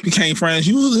first became friends,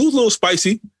 you was a little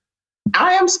spicy.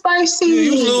 I am spicy. Yeah,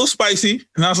 you was a little spicy,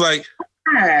 and I was like,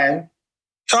 I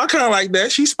kind of like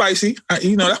that. She's spicy.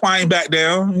 You know, that's why I ain't back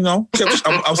down. You know,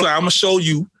 I was like, I'm gonna show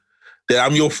you that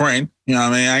I'm your friend. You know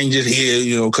what I mean? I ain't just here,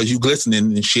 you know, because you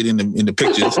glistening and shit in the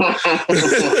pictures.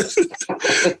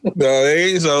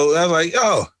 No, so I was like,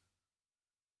 oh.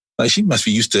 Like, she must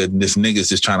be used to this niggas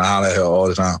just trying to holler at her all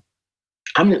the time.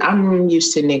 I'm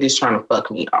used to niggas trying to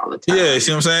fuck me all the time. Yeah,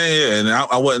 see what I'm saying? Yeah, and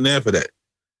I wasn't there for that.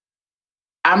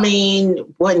 I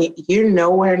mean, you're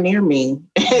nowhere near me.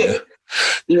 Yeah.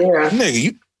 Yeah.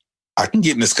 Nigga, I can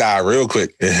get in the sky real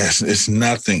quick. It's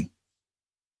nothing.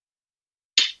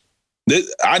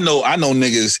 I know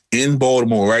niggas in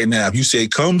Baltimore right now. If you say,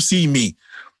 come see me,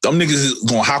 them niggas is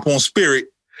gonna hop on Spirit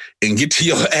and get to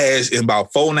your ass in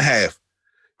about 4.5.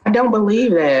 I don't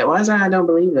believe that. Why is I don't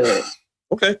believe that?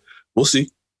 Okay, we'll see.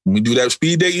 When we do that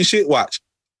speed dating shit, watch.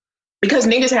 Because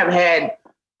niggas have had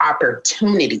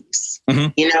opportunities.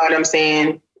 You know what I'm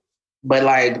saying? But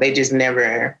like, they just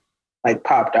never like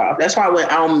popped off. That's why I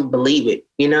don't believe it.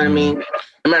 You know what I mean?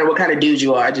 No matter what kind of dude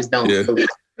you are, I just don't believe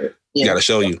it. You gotta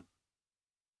show you.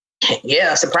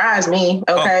 Yeah, surprise me.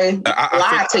 Okay.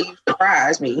 Lie till you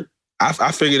surprise me.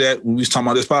 I figured that when we was talking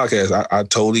about this podcast. I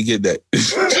totally get that.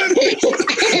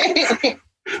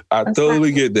 I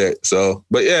totally get that. So,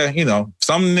 but yeah, you know,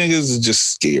 some niggas are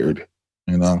just scared,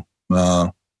 you know.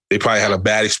 They probably had a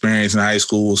bad experience in high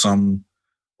school or something,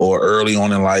 or early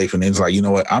on in life, and it's like, you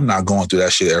know what, I'm not going through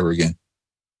that shit ever again.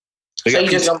 So you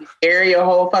just gonna be scared your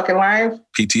whole fucking life?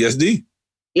 PTSD.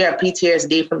 Yeah,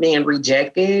 PTSD from being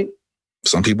rejected.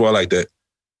 Some people are like that.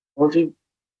 Okay.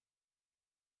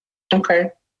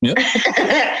 Yeah.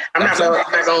 I'm not gonna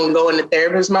go into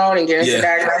therapist mode and get into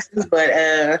diagnosis, but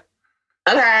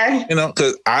okay. You know,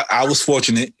 because I was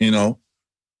fortunate, you know.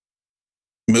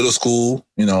 Middle school,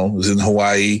 you know, was in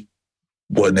Hawaii.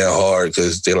 Wasn't that hard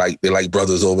because they like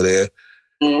brothers over there.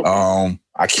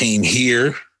 I came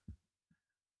here.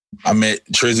 I met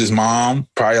Triz's mom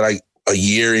probably like a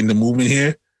year into moving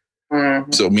here.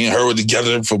 So me and her were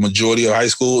together for majority of high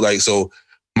school. Like, so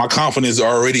my confidence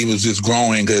already was just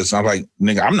growing because I'm like,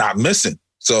 nigga, I'm not missing.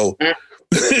 So,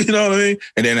 you know what I mean?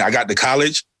 And then I got to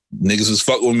college. Niggas was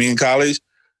fucking with me in college.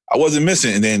 I wasn't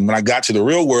missing. And then when I got to the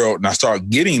real world and I started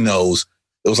getting those,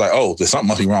 it was like, oh, there's something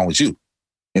must be wrong with you,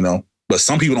 you know? But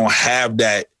some people don't have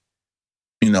that,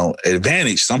 you know,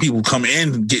 advantage. Some people come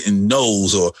in getting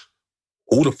no's or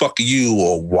who the fuck are you?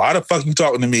 Or why the fuck you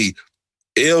talking to me?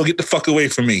 Ew, get the fuck away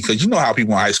from me. Because you know how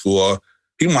people in high school are.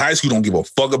 People in high school don't give a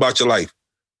fuck about your life.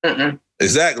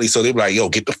 Exactly. So they be like, yo,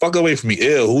 get the fuck away from me.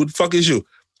 Ew, who the fuck is you?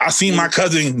 I seen my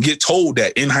cousin get told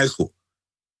that in high school.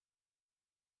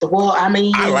 Well, I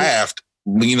mean, I laughed,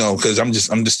 you know, because I'm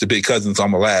just a big cousin, so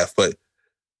I'm gonna laugh. But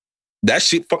that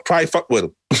shit probably fuck with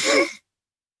him.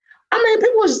 I mean,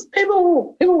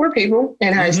 people were people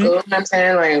in high school. You know what I'm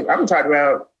saying? Like, I'm talking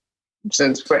about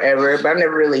since forever, but I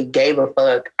never really gave a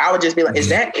fuck. I would just be like, is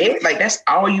that it? Like, that's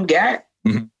all you got?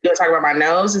 You want to talk about my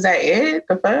nose? Is that it?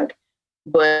 The fuck?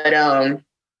 But I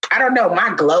don't know.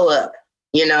 My glow up,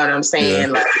 you know what I'm saying?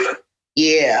 Yeah. Like,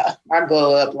 Yeah, my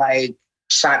glow up like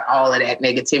shot all of that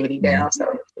negativity down.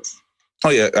 So oh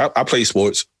yeah, I play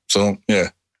sports. So yeah.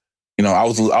 You know, I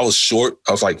was short.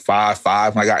 I was like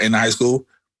 5'5" when I got into high school.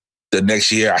 The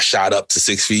next year I shot up to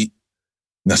 6 feet.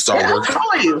 And I started working. How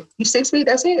are you? You 6 feet,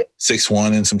 that's it?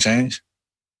 6'1" and some change.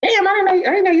 Damn, I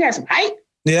didn't know you had some height.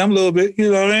 Yeah, I'm a little bit,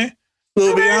 you know what I mean? A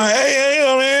little bit. Hey, you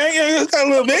know what I mean? Yeah, got a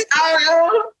little bit.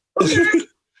 Okay.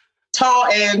 Tall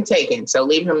and taken, so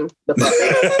leave him the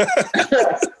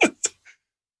fuck.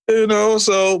 You know,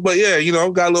 so, but yeah, you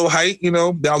know, got a little height, you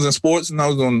know, I was in sports and I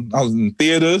was in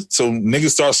theater. So niggas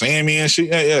start seeing me and shit.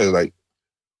 Yeah, like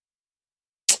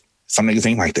some niggas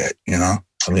ain't like that, you know?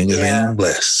 I mean, just ain't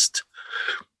blessed.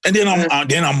 And then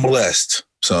I'm blessed.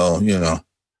 So, you know.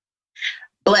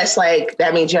 Blessed, like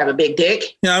that means you have a big dick.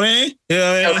 You know what I mean?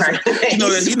 Okay.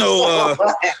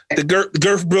 The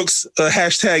Girth Brooks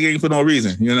hashtag ain't for no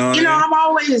reason. You know. I've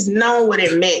always known what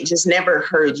it meant, just never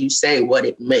heard you say what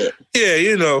it meant. Yeah,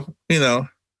 you know.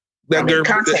 That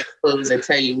context clues that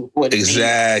tell you what it means.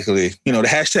 Exactly. You know, the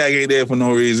hashtag ain't there for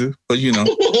no reason, but you know.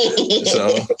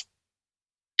 So.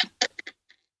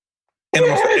 And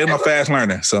I'm a fast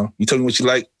learner. So you tell me what you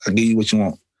like, I'll give you what you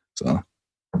want. So.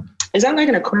 Is that like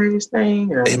an Aquarius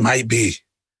thing? Or? It might be.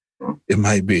 It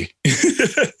might be.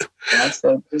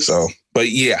 So, but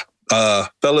yeah,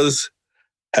 fellas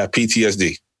have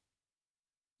PTSD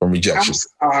from rejection.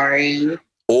 I'm sorry.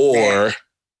 Or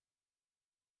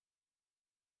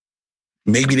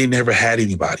maybe they never had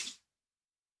anybody.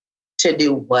 To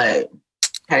do what?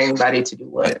 Had anybody to do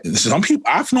what? Some people,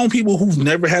 I've known people who've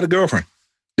never had a girlfriend.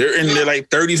 They're in their like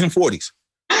 30s and 40s.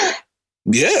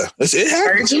 Yeah, it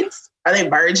happens. Virgins? Are they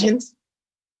virgins?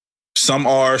 Some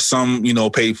are, some,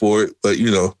 pay for it, but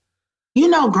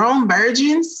grown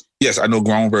virgins? Yes, I know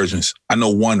grown virgins. I know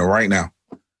one right now.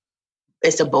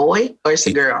 It's a boy or it's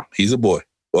a girl? He's a boy.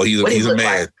 Well, he's a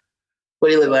man. Like? What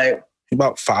do he look like? He's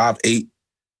about 5'8".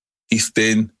 He's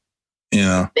thin,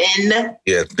 Thin?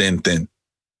 Yeah, thin.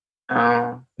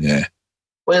 Oh. Yeah.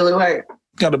 What do he look like?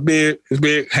 Got a beard. His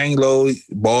beard hang low,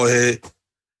 bald head.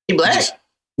 He black?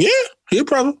 Yeah, he a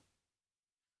brother.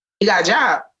 He got a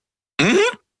job?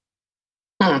 Mm-hmm.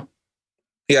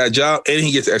 He got a job and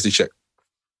he gets an extra check.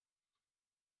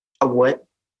 A what?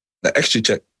 An extra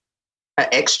check. An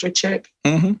extra check?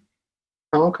 Mm-hmm.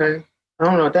 Oh, okay. I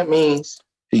don't know what that means.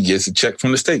 He gets a check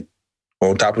from the state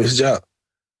on top of his job.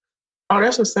 Oh,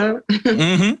 that's what's up.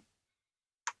 Mm-hmm.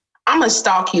 I'm going to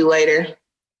stalk you later.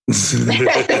 I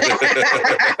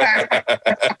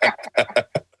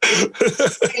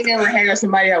never had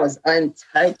somebody that was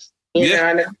untouched. You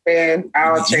know what I'm saying?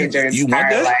 I'll change their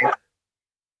entire life.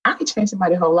 I can change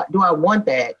somebody's whole life. Do I want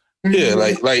that? Yeah,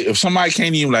 like if somebody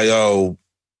came to you like, oh,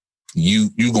 you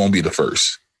gonna be the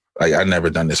first. Like, I've never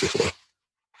done this before.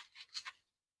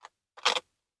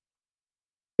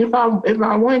 If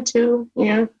I want to,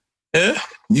 yeah. Yeah,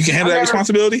 you can handle that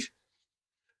responsibility.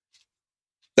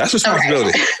 That's responsibility.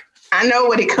 Okay. I know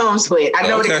what it comes with. I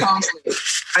know what it comes with.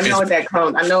 I know what that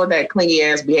comes. I know what that clingy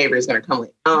ass behavior is going to come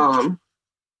with.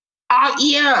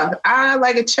 Yeah, I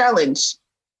like a challenge.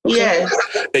 Okay. Yes.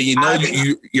 And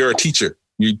you're a teacher.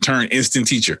 You turn instant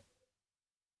teacher.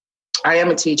 I am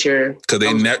a teacher because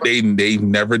they've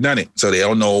never done it, so they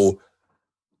don't know.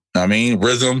 I mean,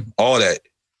 rhythm, all that.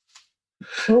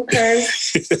 Okay.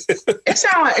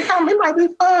 It might be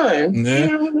fun. Yeah. You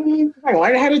know what I mean? I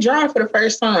learned how to drive for the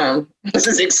first time. This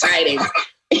is exciting.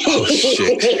 Oh,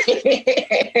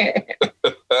 shit.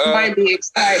 Might be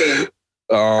exciting.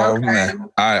 Oh, okay. Man.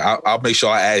 I'll make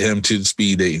sure I add him to the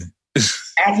speed dating.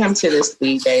 Add him to the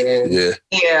speed dating. Yeah.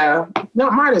 Yeah. No,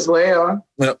 might as well.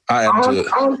 Yep, I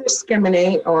don't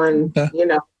discriminate on,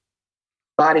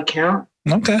 body count.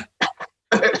 Okay.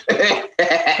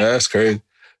 That's crazy.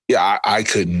 Yeah, I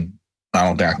couldn't. I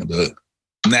don't think I can do it.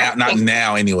 Not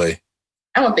now anyway.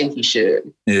 I don't think you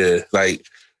should. Yeah, like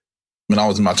when I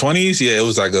was in my 20s, yeah, it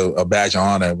was like a badge of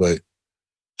honor, but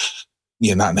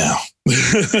yeah, not now.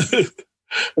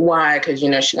 Why? Because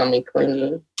she's gonna be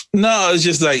clingy. No,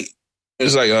 it's like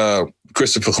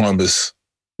Christopher Columbus.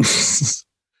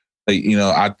 Like,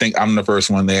 I think I'm the first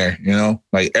one there,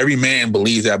 Like every man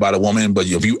believes that about a woman, but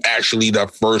if you actually the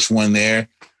first one there,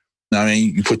 I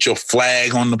mean, you put your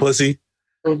flag on the pussy.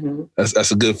 Mm-hmm.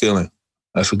 That's a good feeling.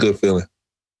 That's a good feeling.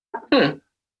 And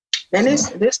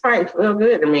this might feel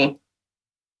good to me.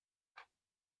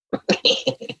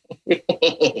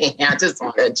 I just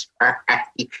want to try.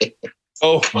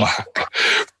 Oh my!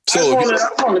 So I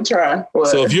want to try. What?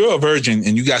 So if you're a virgin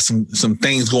and you got some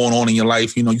things going on in your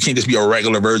life, you can't just be a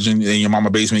regular virgin in your mama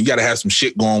basement. You got to have some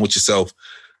shit going with yourself.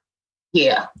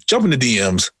 Yeah. Jump in the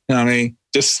DMs. You know what I mean?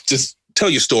 Just tell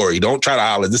your story. Don't try to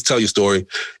holler. Just tell your story,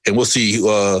 and we'll see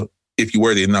if you're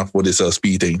worthy enough for this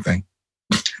speed dating thing.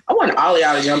 I want all of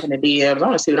y'all to jump in the DMs. I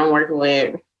want to see what I'm working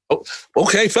with. Oh,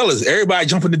 okay, fellas, everybody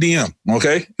jump in the DM.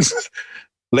 Okay,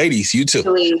 ladies, you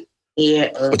too. Yeah,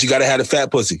 but you gotta have the fat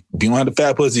pussy. If you don't have the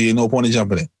fat pussy, ain't no point in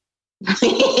jumping in. If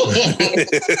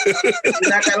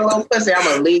I got a little pussy, I'm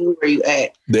gonna leave you where you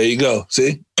at. There you go.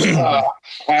 See?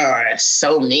 That's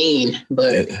so mean.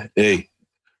 But hey,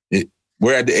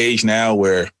 we're at the age now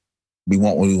where we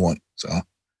want what we want. So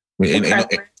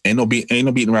ain't no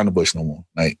beating around the bush no more.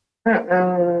 Like,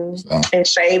 so. And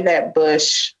shave that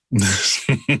bush.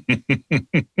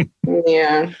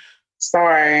 Yeah.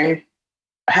 Sorry.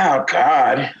 Oh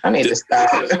God, I need to stop.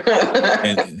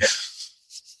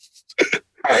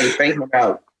 How are you thinking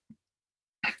about?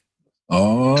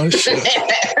 Oh shit!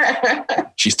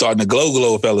 She's starting to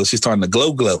glow, fellas. She's starting to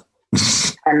glow.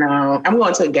 I know. I'm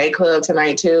going to a gay club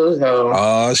tonight too. So.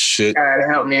 Oh shit! God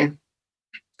help me.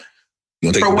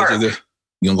 You gonna take some pictures there?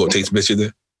 You gonna go take some pictures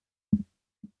there?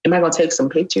 Am I gonna take some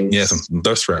pictures? Yeah, some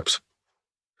thirst traps.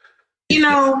 You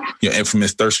know, your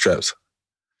infamous thirst traps.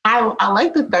 I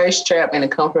like the thirst trap in the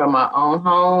comfort of my own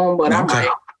home, but okay.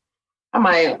 I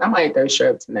might thirst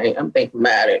trap tonight. I'm thinking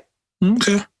about it.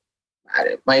 Okay.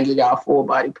 Might get y'all a full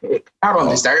body pic. I don't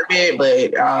deserve it,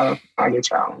 but I'll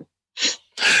get y'all.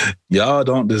 Y'all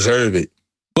don't deserve it.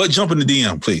 But jump in the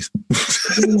DM, please.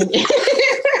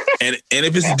 and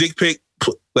if it's a dick pic,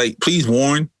 like please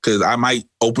warn, because I might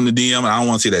open the DM and I don't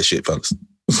want to see that shit, fellas.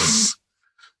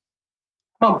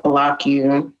 I'll block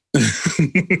you.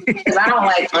 Because I don't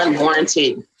like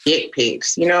unwarranted dick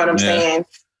pics. You know what I'm saying?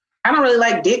 I don't really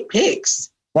like dick pics.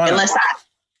 Why unless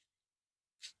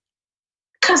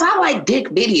because I like dick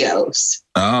videos.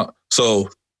 So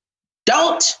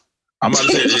don't. I'm about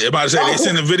to say they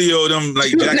send a video of them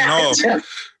like jacking off.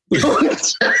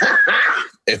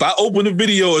 If I open a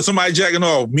video of somebody jacking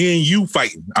off, me and you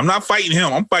fighting. I'm not fighting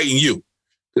him. I'm fighting you.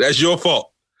 That's your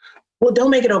fault. Well,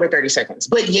 don't make it over 30 seconds.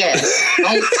 But yes,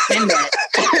 don't send that.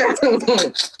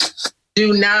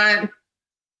 Do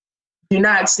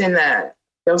not send that.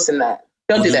 Don't send that.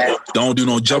 Don't do that. Don't do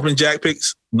no jumping jack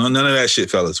pics. No, none of that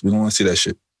shit, fellas. We don't want to see that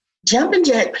shit. Jumping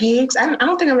jack pics? I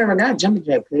don't think I've ever got jumping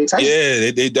jack pics.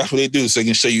 They definitely do. So they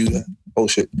can show you. Oh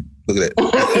shit! Look at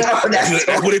that.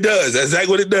 That's what it does. That's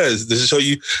exactly what it does. Just to show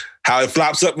you how it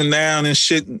flops up and down and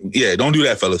shit. Yeah, don't do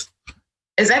that, fellas.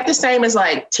 Is that the same as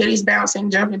like titties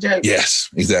bouncing, jumping jacks? Yes,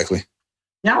 exactly.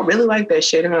 Y'all really like that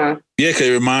shit, huh? Yeah, because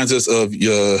it reminds us of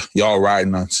y'all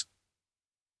riding us.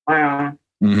 Wow.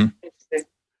 Mm-hmm.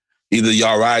 Either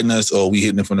y'all riding us or we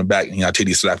hitting it from the back and y'all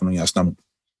titties slapping on y'all stomach.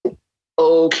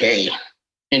 Okay.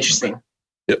 Interesting.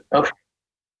 Yep.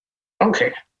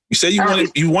 Okay. You said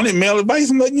you wanted male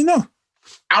advice. I'm letting you know.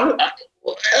 I know.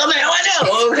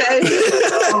 Okay.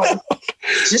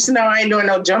 Just know I ain't doing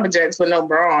no jumping jacks with no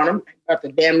bra on. I'm about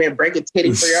to damn near break a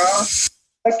titty for y'all.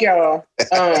 Fuck y'all.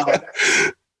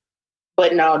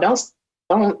 But no,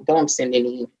 don't send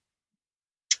any.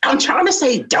 I'm trying to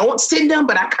say don't send them,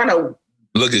 but I kind of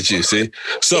look at you. See,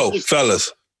 so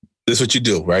fellas, this is what you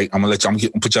do, right? I'm gonna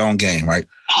put y'all on game, right?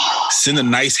 Send a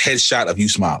nice headshot of you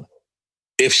smiling.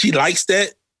 If she likes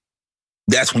that,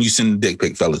 that's when you send the dick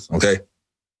pic, fellas. Okay.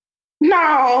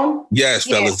 No. Yes,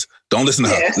 fellas. Don't listen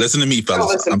to her. Listen to me,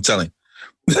 fellas. I'm telling you.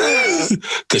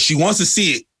 Because she wants to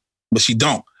see it, but she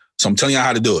don't. So I'm telling you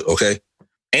how to do it, okay?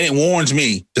 And it warns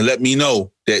me to let me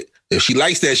know that if she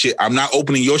likes that shit, I'm not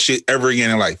opening your shit ever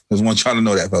again in life. I just want y'all to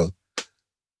know that,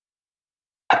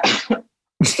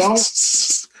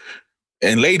 fellas.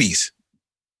 And ladies,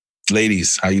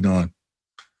 how you doing?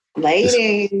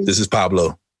 Ladies. This is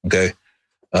Pablo, okay?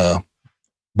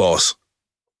 Boss.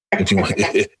 If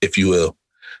you will.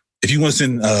 If you want to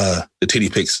send the titty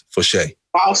pics for Shay.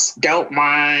 Boss, don't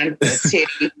mind the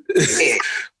titty pic.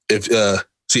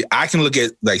 See, I can look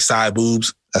at like side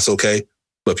boobs. That's okay.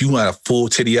 But if you want a full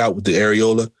titty out with the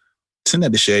areola, send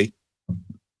that to Shay.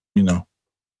 You know,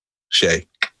 Shay.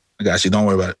 I got you. Don't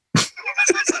worry about it.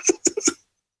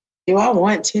 Do I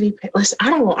want titty pics? Listen, I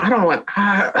don't want.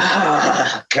 God,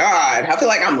 I feel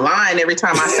like I'm lying every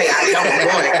time I say I don't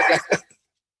want it.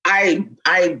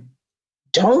 I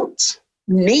don't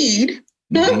need.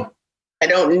 Mm-hmm. I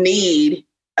don't need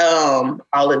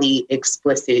all of the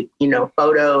explicit,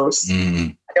 photos.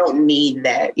 Mm. I don't need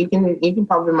that. You can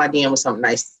pop in my DM with something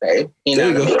nice to say. You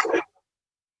know what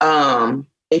I mean?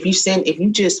 If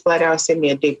you just flat out send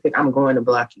me a dick pic, I'm going to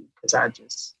block you because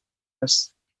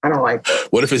I don't like that.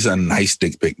 What if it's a nice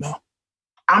dick pic though?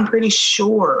 I'm pretty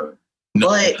sure,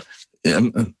 but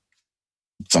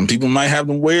some people might have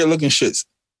them weird looking shits.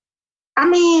 I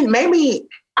mean, maybe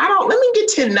let me get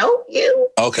to know you.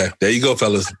 Okay, there you go,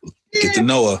 fellas. Get to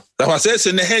know her. That's why I said it's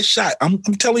in the headshot. I'm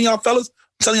telling y'all, fellas.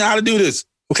 I'm telling y'all how to do this.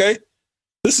 Okay,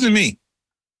 listen to me.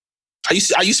 I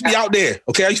used to be out there.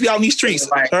 Okay, I used to be out in these streets.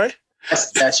 All right.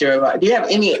 That's your advice. Do you have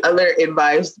any other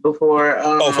advice before?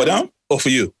 For them or for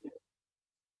you?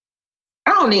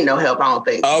 I don't need no help. I don't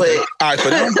think. Okay. But... All right, for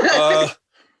them.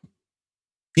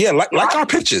 Yeah, like our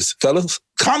pictures, fellas.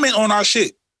 Comment on our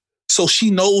shit so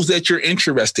she knows that you're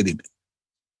interested in it.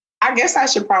 I guess I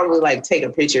should probably like take a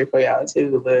picture for y'all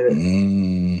too, but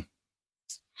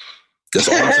that's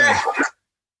all I'm saying.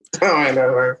 I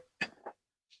know.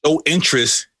 No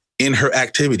interest in her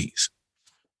activities.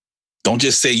 Don't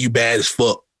just say you bad as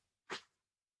fuck.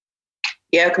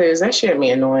 Yeah, because that shit be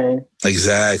annoying.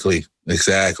 Exactly.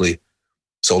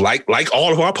 So like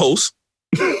all of our posts,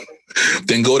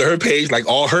 then go to her page, like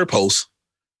all her posts.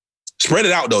 Spread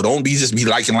it out though. Don't just be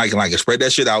liking. Spread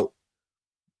that shit out.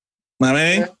 You know what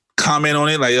I mean? Yeah. Comment on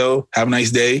it like, yo, have a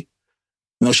nice day.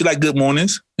 You know, she like good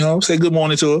mornings. You know, say good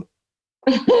morning to her.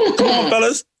 Come on,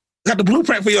 fellas. Got the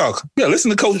blueprint for y'all. Yeah, listen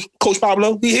to Coach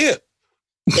Pablo. He here.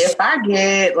 If I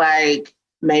get like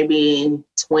maybe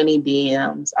 20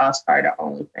 DMs, I'll start an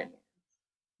OnlyFans.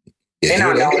 Yeah, and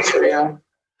I know it's real.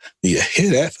 Yeah,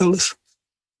 hear that, fellas?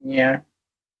 Yeah.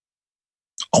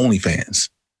 OnlyFans.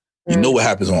 You know what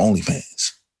happens on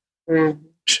OnlyFans.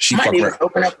 She might even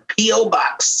open up a P.O.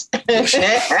 box.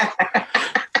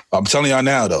 I'm telling y'all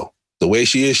now, though, the way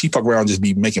she is, she fuck around just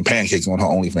be making pancakes on her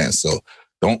OnlyFans. So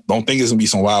don't think it's gonna be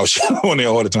some wild shit on there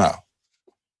all the time.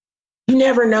 You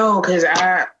never know, because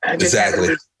I just have to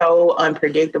be so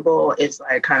unpredictable. It's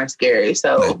like kind of scary.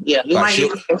 So yeah, you might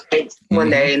get pancakes one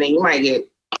day, and then you might get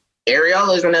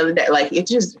areolas another day. Like it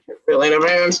just really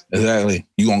depends. Exactly.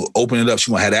 You gonna open it up? She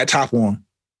gonna have that top on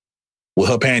with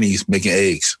her panties making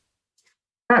eggs.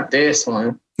 Not this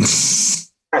one.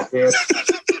 Not this.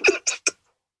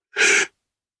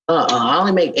 I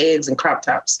only make eggs and crop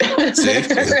tops.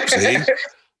 See?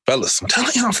 Fellas, I'm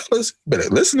telling y'all, fellas, you better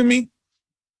listen to me.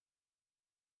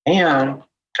 Damn.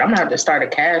 I'm gonna have to start a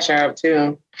cash app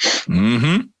too.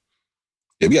 Yeah,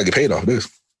 we gotta get paid off this.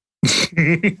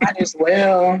 Might as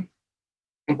well.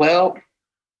 Well,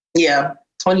 yeah,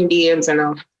 20 DMs and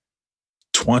all.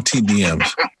 20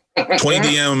 DMs. 20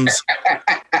 DMs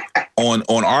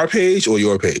on our page or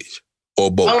your page? Or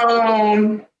both?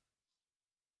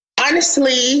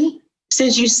 Honestly,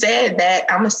 since you said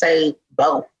that, I'm gonna say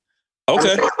both.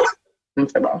 Okay. I'm gonna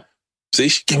say both. See,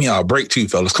 she give me a break too,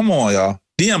 fellas. Come on, y'all.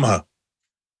 DM her.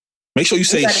 Make sure you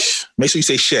say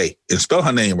Shay and spell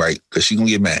her name right, because she's gonna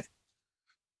get mad.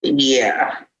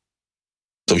 Yeah.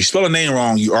 So if you spell her name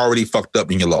wrong, you already fucked up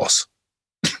and you lost.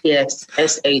 Yes,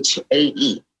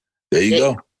 SHAE. There you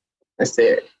go. That's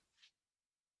it.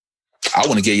 I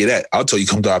want to get you that. I'll tell you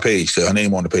come to our page, her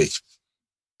name on the page.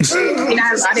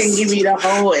 I didn't give you the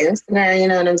whole Instagram, you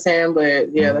know what I'm saying?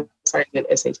 But yeah, that's how you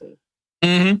get SHAE.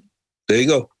 There you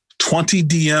go. 20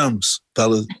 DMs,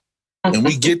 fellas. And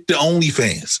we get the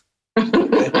OnlyFans.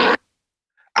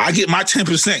 I get my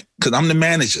 10% because I'm the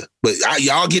manager. But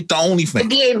y'all get the OnlyFans.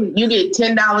 Again, you get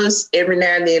 $10 every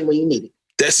now and then when you need it.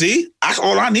 That's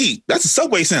all I need. That's a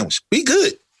Subway sandwich. Be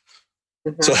good.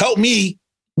 So help me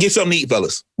get something to eat,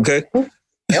 fellas. Okay?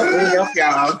 Help me help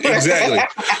y'all. Exactly.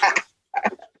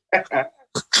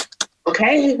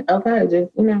 Okay.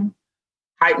 Just,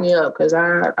 hype me up because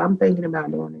I'm thinking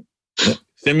about doing it.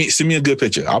 Send me a good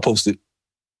picture. I'll post it.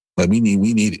 But we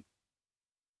need it.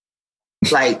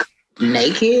 Like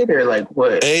naked or like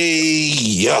what? Hey,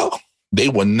 yo. They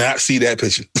will not see that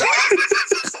picture.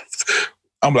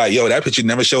 I'm like, yo, that picture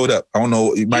never showed up. I don't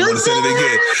know. You might want to send it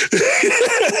again.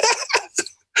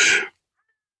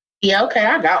 Yeah, okay,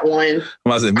 I got one.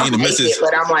 I said, me and the missus.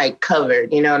 But I'm like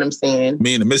covered, you know what I'm saying?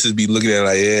 Me and the missus be looking at it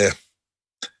like, yeah.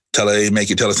 Tell her, hey,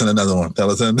 make it. Tell us send another one. Tell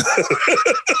us send.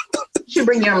 You should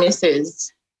bring your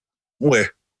missus.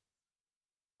 Where?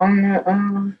 On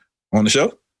the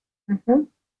show?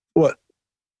 What?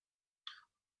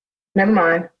 Never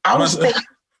mind. I was thinking.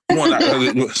 You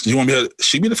want me to?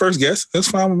 She be the first guest. That's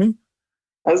fine with me.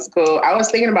 That's cool. I was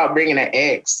thinking about bringing an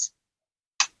ex.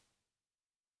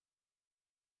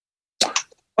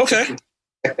 Okay.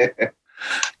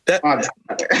 That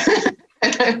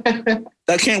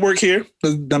can't work here.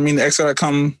 I mean, the ex gotta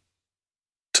come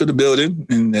to the building,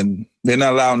 and then they're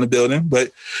not allowed in the building.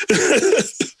 But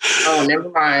oh, never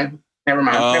mind. Never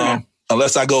mind.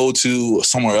 Unless I go to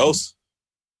somewhere else,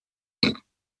 I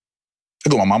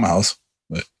go to my mama's house.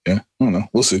 But yeah, I don't know.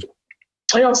 We'll see. It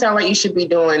don't sound like you should be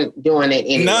doing it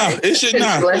anyway. Nah, it should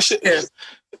not.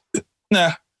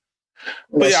 Nah.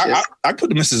 But yeah, I put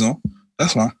the missus on.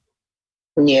 That's fine.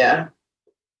 Yeah.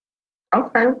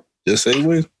 Okay. Just say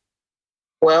when.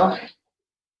 Well,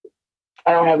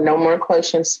 I don't have no more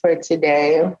questions for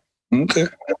today. Okay.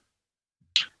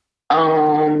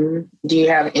 Do you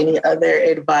have any other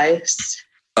advice?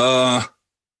 Let's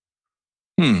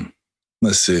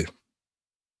see.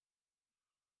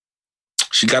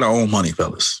 She got her own money,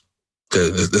 fellas.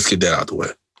 Okay, let's get that out the way.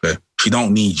 Okay. She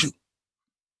don't need you.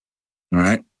 All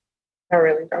right. I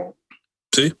really don't.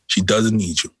 See, she doesn't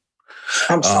need you.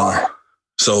 I'm sorry.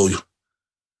 So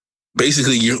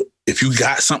basically, if you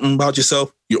got something about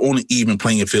yourself, you're on an even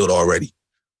playing field already.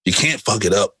 You can't fuck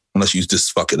it up unless you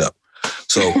just fuck it up.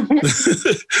 So,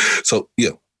 so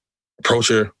yeah, approach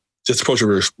her. Just approach her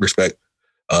with respect.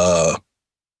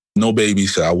 No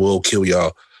babies, cause I will kill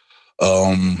y'all.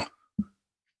 Don't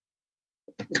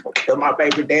kill my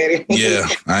baby daddy. Yeah,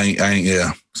 I ain't.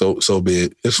 Yeah, so be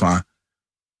it. It's fine.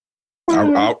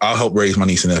 I'll help raise my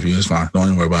niece and nephew. It's fine. Don't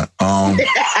even worry about it.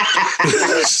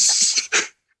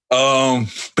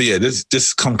 But yeah,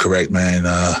 just come correct, man.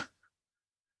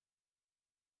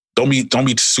 Don't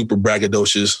be super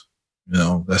braggadocious. You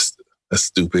know, that's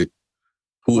stupid.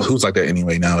 Who's like that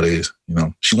anyway nowadays? You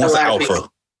know, she wants the alpha.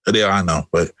 Yeah, I know,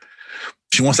 but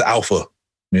she wants the alpha.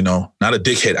 You know, not a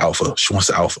dickhead alpha. She wants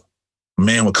the alpha. A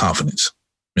man with confidence.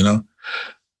 You know,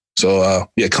 so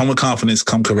yeah, come with confidence.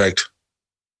 Come correct.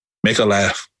 Make her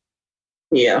laugh.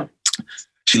 Yeah.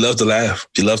 She loves to laugh.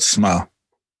 She loves to smile.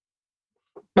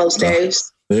 Most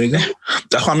days. There you go.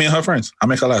 That's why me and her friends. I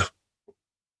make her laugh.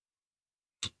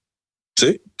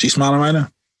 See? She's smiling right now.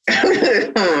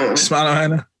 She's smiling right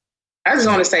now. I just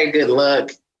want to say good luck.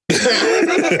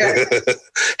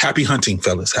 Happy hunting,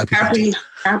 fellas. Happy hunting.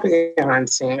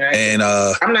 Right? And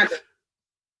I'm not.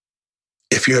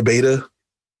 If you're a beta,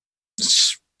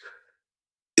 it's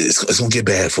gonna get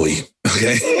bad for you.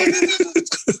 Okay.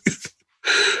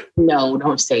 No,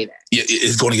 don't say that. Yeah,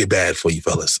 it's gonna get bad for you,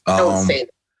 fellas. Don't say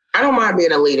that. I don't mind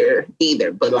being a leader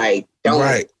either, but like, don't.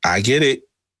 Right. I get it.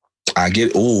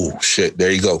 Oh shit.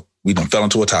 There you go. We done fell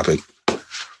into a topic.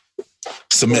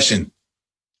 Submission.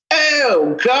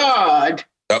 Oh God.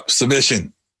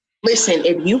 Submission. Listen,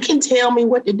 if you can tell me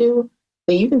what to do,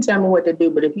 then you can tell me what to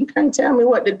do. But if you can't tell me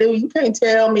what to do, you can't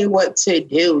tell me what to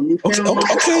do. You feel me?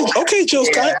 Okay, Jill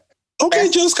Scott. Okay,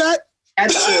 Jill Scott.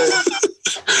 That's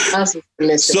a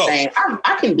submissive thing.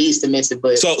 I can be submissive,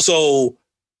 but so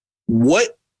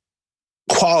what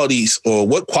qualities or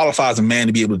what qualifies a man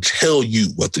to be able to tell you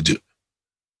what to do?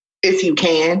 If you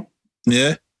can,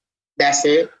 yeah, that's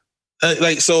it.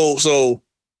 So,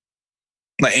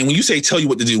 and when you say tell you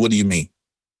what to do, what do you mean?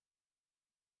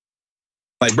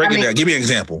 Like break it down. Give me an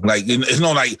example. Like it's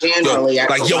no like generally,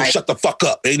 yo, shut the fuck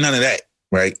up. Ain't none of that,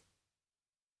 right?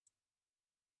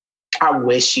 I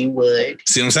wish you would.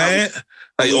 See what I'm saying?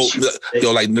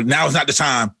 Like now is not the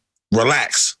time.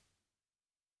 Relax.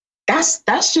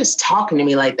 That's just talking to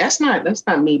me. Like that's not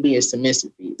me being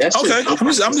submissive. That's okay.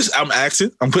 I'm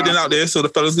asking. I'm putting it out there so the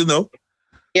fellas can know.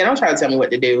 Yeah, don't try to tell me what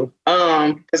to do.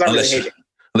 Because I really hate it.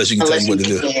 Unless you can tell me what to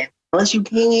do. Unless you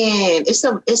can. It's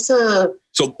a.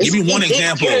 So give me one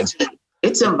example.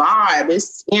 It's a vibe.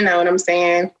 It's, you know what I'm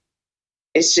saying?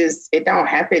 It's just, it don't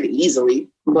happen easily.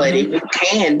 But if you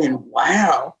can, then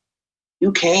wow,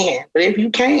 you can. But if you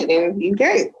can't, then you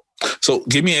can't. So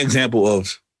give me an example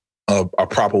of a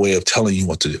proper way of telling you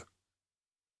what to do.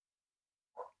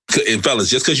 And fellas,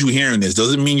 just because you're hearing this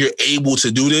doesn't mean you're able to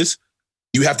do this.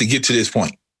 You have to get to this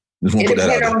point.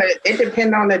 It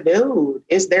depends on the dude.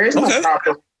 There is no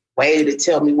proper way to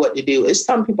tell me what to do. It's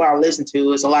some people I listen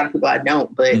to. It's a lot of people I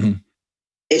don't. But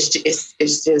it's just.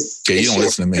 Okay, you don't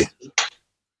listen to me.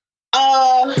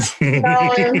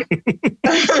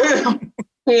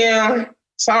 Yeah.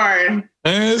 Sorry.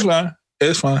 It's fine.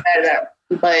 It's fine.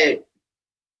 But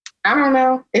I don't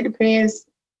know. It depends.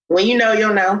 When you know,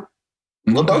 you'll know.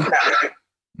 We'll go for that.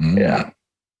 Yeah.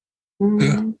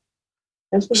 Mm-hmm.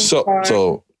 Yeah.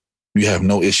 So you have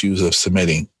no issues of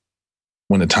submitting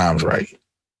when the time's right.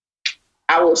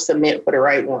 I will submit for the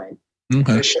right one.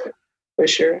 Okay. For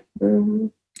sure. Mm-hmm.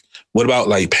 What about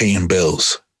like paying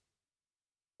bills?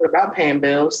 What about paying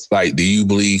bills? Like, do you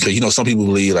believe, because some people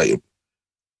believe like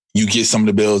you get some of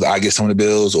the bills, I get some of the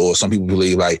bills, or some people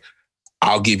believe like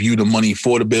I'll give you the money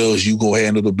for the bills, you go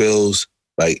handle the bills.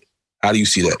 Like, how do you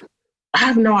see that? I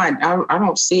have no idea. I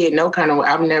don't see it no kind of way.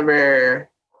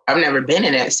 I've never been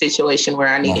in that situation where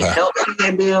I needed help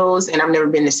pay bills, and I've never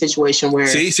been in a situation where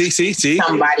see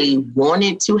somebody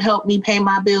wanted to help me pay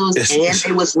my bills and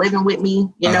they was living with me.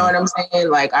 You know what I'm saying?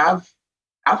 Like I've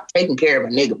taken care of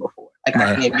a nigga before. Like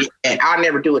I can admit that. I'll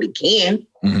never do it again,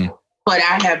 but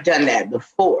I have done that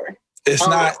before. It's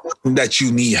not that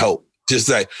you need help. Just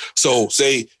like, so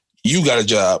say you got a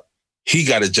job, he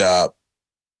got a job.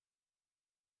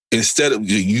 instead of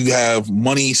you have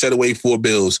money set away for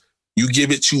bills, you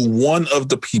give it to one of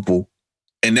the people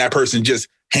and that person just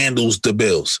handles the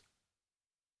bills?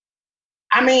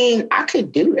 I mean, I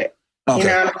could do that. Okay. You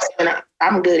know what I'm saying?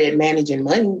 I'm good at managing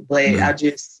money, but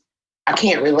I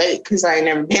can't relate because I ain't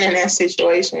never been in that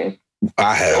situation.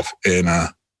 I have. And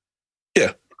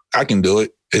yeah, I can do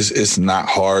it. It's not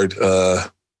hard.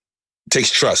 It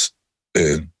takes trust.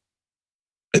 And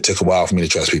it took a while for me to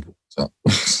trust people. So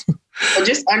But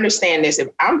just understand this. If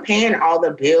I'm paying all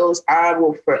the bills,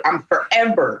 I'm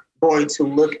forever going to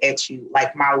look at you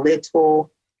like my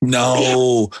little.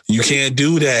 No, you can't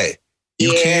do that.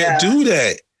 You can't do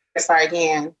that. Yes, I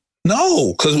can.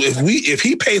 No, because if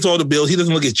he pays all the bills, he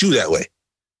doesn't look at you that way.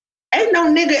 Ain't no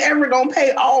nigga ever gonna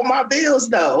pay all my bills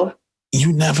though.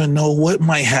 You never know what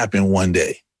might happen one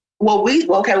day. Well,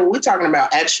 we're talking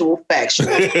about actual factual.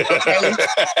 Okay?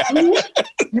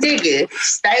 Nigga,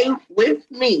 stay with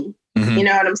me. Mm-hmm. You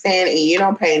know what I'm saying? And you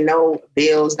don't pay no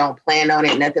bills, don't plan on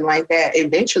it, nothing like that.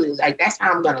 Eventually, like that's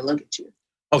how I'm gonna look at you.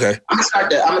 Okay. I'm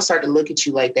gonna start to look at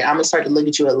you like that. I'm gonna start to look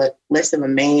at you less of a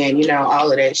man, you know,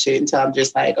 all of that shit until I'm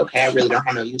just like, okay, I really don't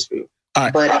have no use for you. All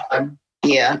right. But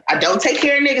yeah, I don't take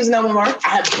care of niggas no more. I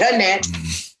have done that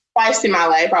twice in my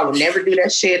life. I will never do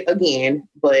that shit again.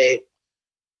 But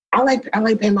I like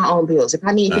paying my own bills. If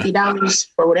I need $50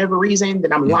 for whatever reason,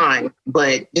 then I'm lying.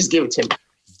 But just give it to me.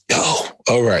 Oh,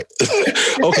 all right.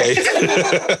 Okay.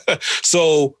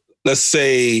 So let's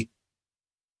say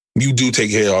you do take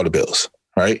care of all the bills,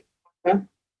 right? Mm-hmm.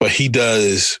 But he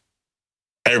does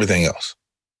everything else.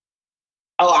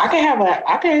 Oh, I could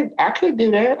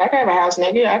do that. I could have a house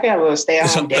nigga. I could have a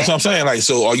stay-at-home dad. That's what I'm saying. Like,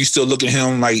 so are you still looking at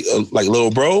him like little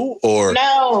bro, or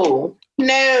no? I'm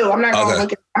not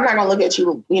gonna look at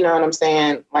you. You know what I'm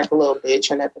saying? Like a little bitch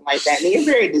or nothing like that. And you're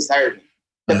very deserving.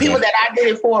 The people that I did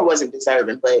it for wasn't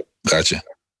deserving, but gotcha.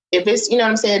 If it's, you know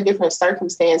what I'm saying, different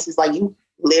circumstances, like you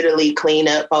literally clean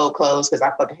up, fold clothes, because I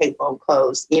fucking hate fold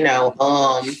clothes. You know,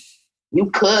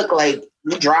 you cook, like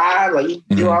you drive, or you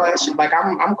do all that shit. Like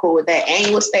I'm cool with that. And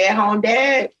you a stay-at-home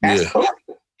dad. That's cool.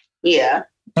 Yeah.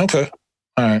 Okay.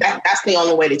 All right. That's the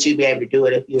only way that you'd be able to do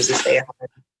it if you was a stay-at-home.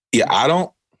 Yeah, I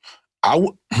don't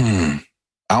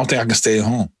think I can stay at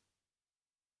home.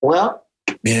 Well.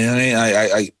 Yeah, I mean,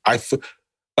 I thought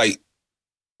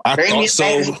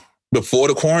so before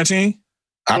the quarantine.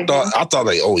 I thought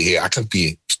like, oh yeah, I could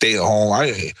be stay at home.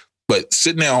 But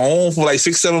sitting at home for like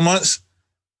 6-7 months,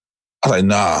 I was like,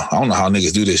 nah, I don't know how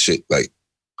niggas do this shit. Like,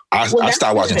 I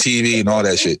stopped watching TV and all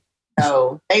that shit.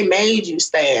 No, they made you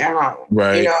stay at home,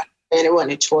 right? You know, and it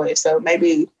wasn't a choice. So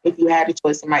maybe if you had a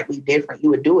choice, it might be different. You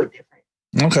would do it different.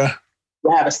 Okay, you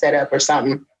have a setup or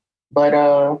something. But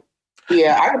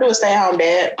yeah, I could do a stay-at-home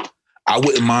dad. I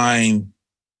wouldn't mind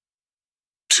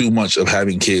too much of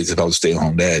having kids if I was a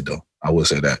stay-at-home dad, though. I would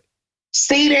say that.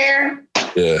 See there?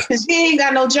 Yeah. Because you ain't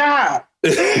got no job.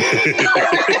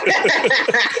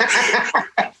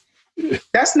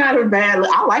 That's not a bad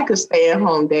look. I like a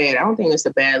stay-at-home dad. I don't think it's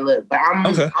a bad look, but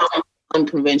I'm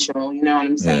unconventional. You know what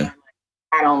I'm saying? Yeah.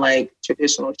 I don't like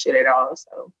traditional shit at all.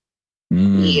 So,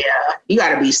 yeah, you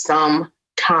got to be some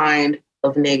kind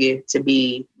of nigga to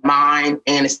be mine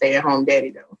and a stay-at-home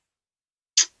daddy, though.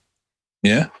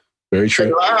 Yeah, very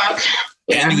true. Yeah.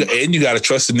 And you got to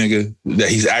trust the nigga that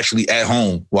he's actually at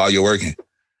home while you're working.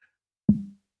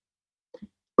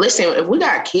 Listen, if we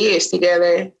got kids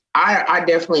together, I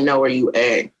definitely know where you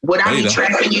at. Would I be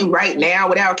tracking you right now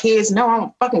without kids? No, I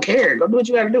don't fucking care. Go do what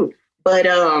you got to do. But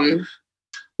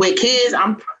with kids,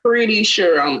 I'm pretty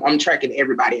sure I'm tracking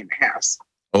everybody in the house.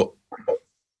 Oh,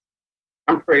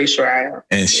 I'm pretty sure I am.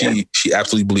 And she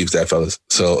absolutely believes that, fellas.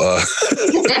 So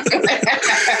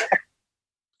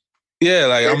yeah,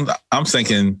 like I'm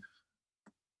thinking,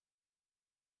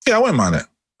 yeah, I wouldn't mind it.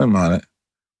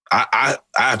 I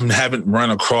haven't run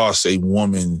across a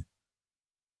woman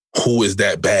who is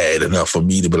that bad enough for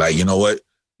me to be like, you know what,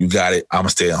 you got it, I'm gonna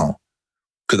stay at home.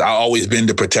 Because I've always been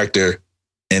the protector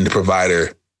and the provider,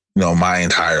 you know, my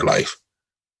entire life.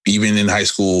 Even in high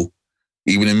school,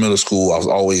 even in middle school, I was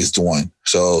always the one.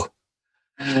 So,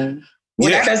 that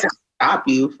doesn't stop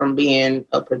you from being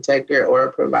a protector or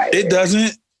a provider. It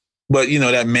doesn't, but you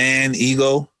know that man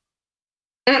ego.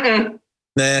 Nah,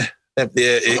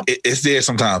 it's there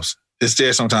sometimes. It's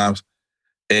there sometimes.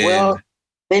 And well,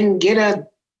 then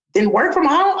work from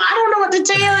home. I don't know what to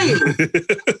tell you.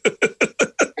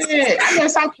 Yeah, I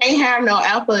guess I can't have no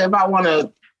alpha if I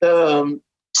want to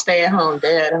stay at home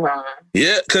dad. Huh?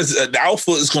 Yeah, because the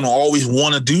alpha is going to always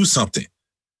want to do something.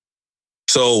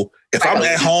 So if I'm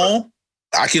at home,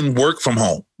 I can work from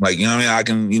home. Like, you know what I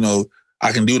mean?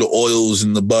 I can do the oils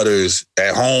and the butters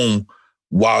at home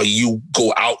while you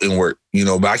go out and work,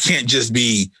 but I can't just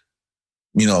be,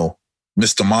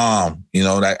 Mr. Mom,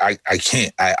 I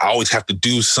can't. I always have to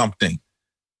do something.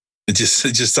 It's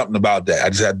just something about that. I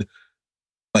just had to,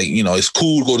 it's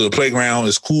cool to go to the playground.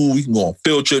 It's cool. We can go on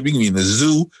field trip. We can be in the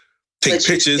zoo, take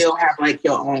pictures. You still have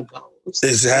your own goals.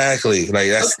 Exactly.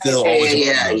 That's still always.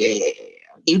 Yeah.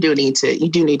 You do need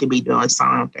to be doing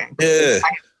something. Yeah.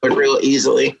 But real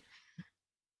easily.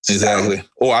 Exactly. So.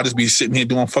 Or I'll just be sitting here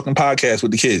doing fucking podcasts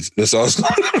with the kids. That's all.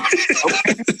 Start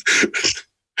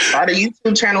a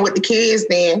YouTube channel with the kids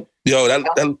then. Yo,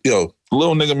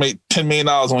 little nigga made $10 million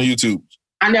on YouTube.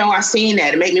 I know, I seen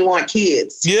that. It made me want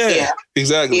kids. Yeah.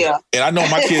 Exactly. Yeah. And I know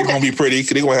my kids gonna be pretty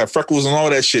because they're gonna have freckles and all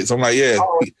that shit. So I'm like, yeah.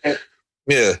 Oh, okay.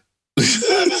 Yeah.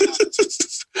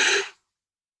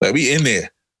 Like, we in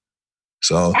there.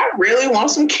 So I really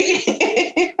want some kids.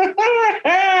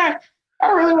 I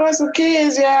really want some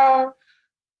kids, y'all.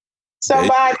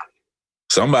 Somebody.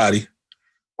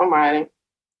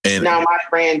 And now my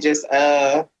friend just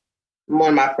one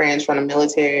of my friends from the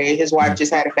military, his wife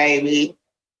just had a baby.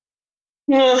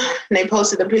 Yeah, and they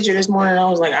posted the picture this morning. I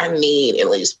was like, I need at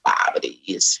least 5 of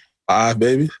these. 5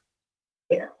 babies?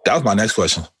 Yeah. That was my next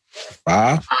question.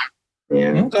 5?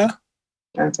 Yeah. Okay.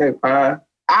 I'll take 5.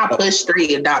 I'll push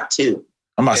 3, adopt 2.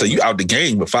 I'm about to say you out the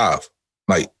game with 5.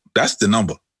 Like, that's the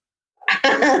number.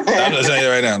 I'm just saying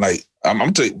right now. Like,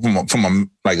 I'm taking from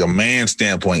a man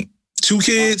standpoint. 2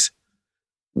 kids,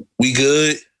 we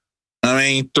good.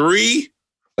 3,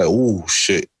 like, ooh,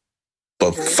 shit.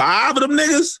 But 5 of them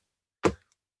niggas,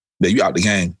 yeah, you out the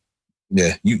game.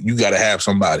 Yeah, you got to have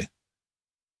somebody.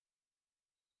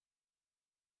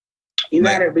 You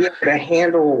got to be able to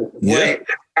handle what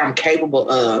I'm capable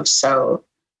of. So,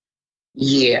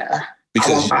 yeah. Because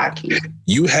I want 5 kids.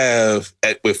 You have,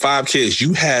 with 5 kids,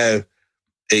 you have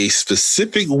a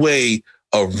specific way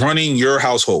of running your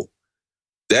household.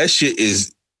 That shit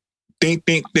is think.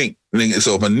 So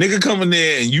if a nigga come in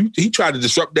there and he tried to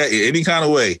disrupt that in any kind of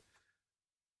way,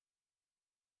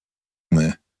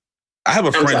 man. I have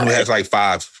a friend who has like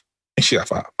 5, and she got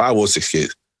 5 or 6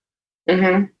 kids.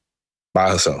 Mm-hmm. By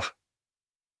herself.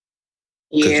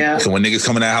 Yeah. So when niggas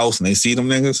come in that house and they see them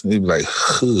niggas, they be like,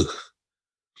 ugh.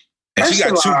 And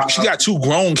she got 2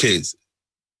 grown kids.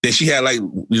 Then she had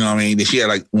Then she had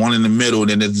like one in the middle, and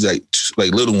then there's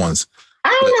like little ones.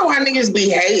 I don't know why niggas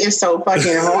be hating so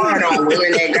fucking hard on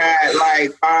women that got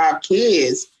like 5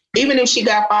 kids. Even if she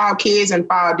got 5 kids and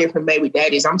 5 different baby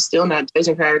daddies, I'm still not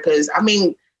judging her because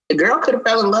the girl could have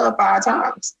fell in love 5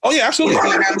 times. Oh yeah, absolutely. You know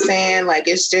what I'm saying? Like,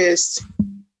 it's just,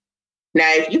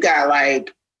 now if you got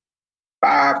like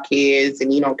 5 kids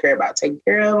and you don't care about taking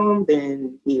care of them,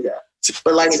 then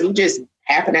But like, if you just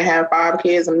happen to have 5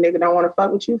 kids and a nigga don't want to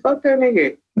fuck with you, fuck that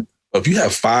nigga. If you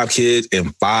have 5 kids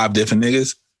and 5 different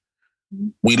niggas,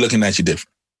 we looking at you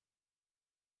different.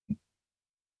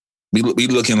 We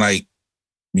looking like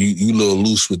you little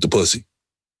loose with the pussy.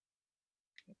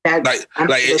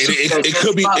 It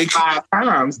could be 5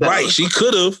 times. Though. Right, she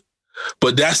could have,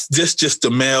 but that's just the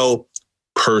male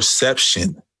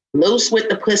perception. Loose with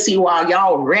the pussy while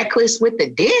y'all reckless with the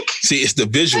dick. See, it's the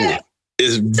visual. Yeah.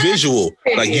 It's visual.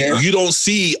 Like you don't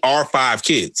see our 5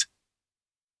 kids.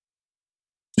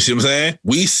 You see what I'm saying?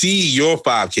 We see your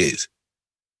 5 kids.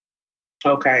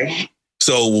 Okay.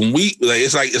 So when we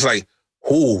it's like,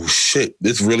 oh shit,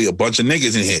 there's really a bunch of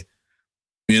niggas in here.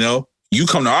 You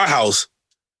come to our house,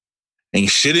 ain't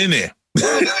shit in there.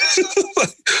 I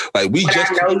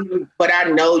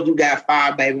know you got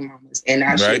 5 baby mamas, and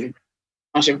I shouldn't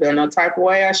feel no type of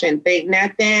way. I shouldn't think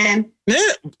nothing.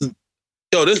 Yeah.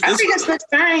 Yo, I think it's the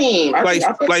same.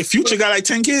 Like Future got like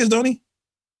 10 kids, don't he?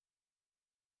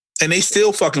 And they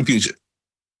still fucking Future.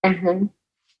 Mm-hmm.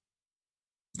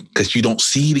 Because you don't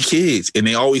see the kids, and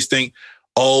they always think,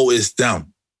 oh, it's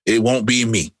them. It won't be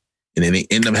me. And then they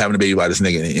end up having a baby by this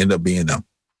nigga, and it end up being them.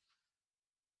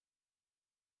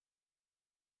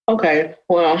 Okay,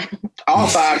 well, all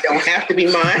 5 don't have to be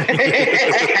mine.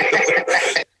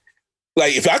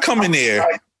 Like, if I come in there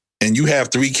and you have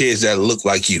 3 kids that look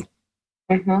like you,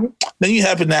 mm-hmm. then you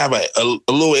happen to have a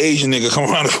little Asian nigga come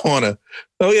around the corner.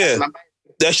 Oh, yeah,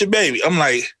 that's your baby. I'm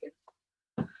like,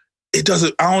 it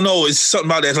doesn't, I don't know. It's something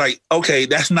about that. It's like, okay,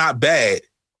 that's not bad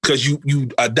because you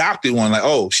adopted one. Like,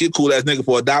 oh, she a cool ass nigga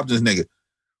for adopting this nigga.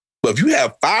 But if you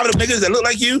have 5 of them niggas that look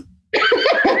like you,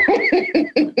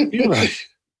 you're like,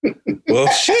 well,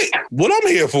 shit, what I'm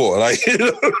here for? Like,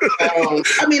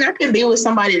 I can be with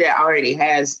somebody that already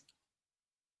has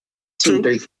 2,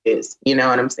 3 kids. You know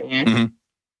what I'm saying?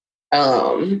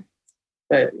 Mm-hmm.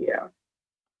 But yeah,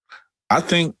 I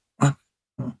think,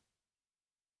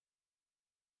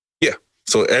 yeah.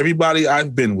 So everybody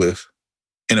I've been with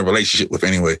in a relationship with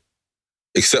anyway.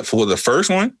 Except for the first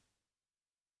one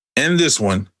and this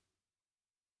one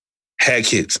had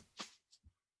kids.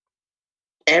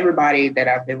 Everybody that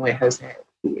I've been with has had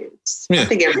kids. Yeah. I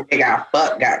think every nigga I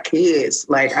fucked got kids.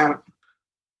 Like,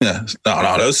 Yeah.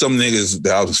 No, there's some niggas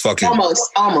that I was fucking.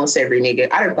 Almost every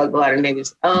nigga. I done fucked a lot of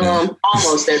niggas.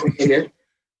 Almost every nigga.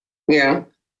 Yeah.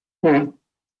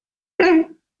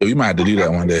 You might have to do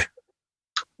that one day.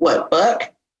 What,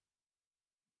 fuck?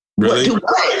 Really? What, do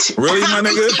what? Really, my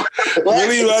nigga?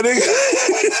 Really, my nigga?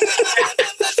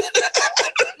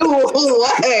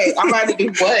 What? I'm about to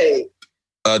do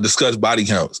what? Discuss body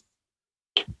counts.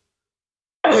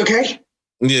 Okay.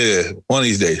 Yeah, one of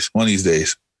these days.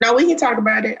 No, we can talk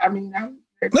about it. I mean, no,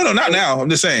 not now. I'm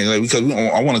just saying, like, because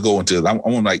I want to go into it. I want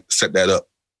to like set that up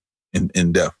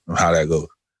in depth on how that goes.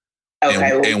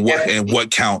 Okay, and what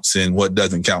counts and what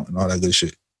doesn't count and all that good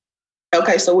shit.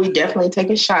 Okay, so we definitely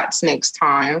taking shots next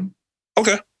time.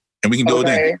 Okay, and we can do it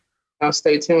then. I'll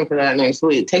stay tuned for that next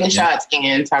week. Taking shots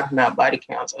and talking about body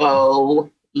counts. Oh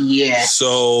yeah.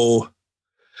 So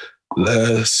all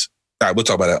right, we'll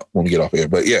talk about that when we get off here.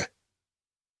 But yeah.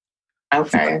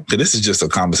 Okay. So this is just a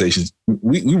conversation.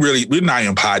 We're not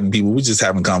even podding people. We're just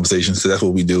having conversations. So that's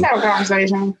what we do. Have a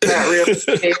conversation. Not real.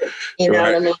 You know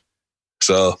what I mean?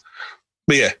 So,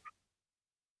 but yeah.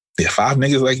 5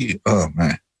 niggas like you. Oh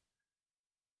man.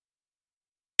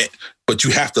 But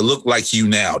you have to look like you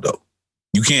now, though.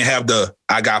 You can't have the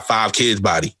I got 5 kids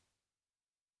body.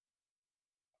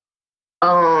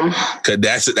 Cause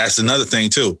that's another thing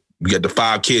too. You get the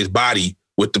 5 kids body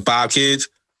with the 5 kids.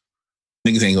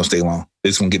 Niggas ain't gonna stay long. They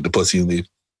just gonna get the pussy and leave.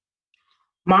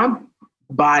 My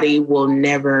body will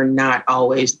never not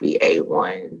always be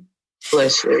A1.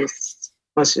 Let's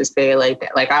just say it like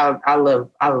that. Like I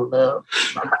love my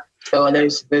body. So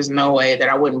there's no way that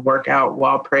I wouldn't work out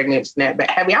while pregnant. But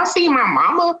have y'all seen my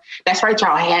mama? That's right,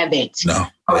 y'all haven't. No.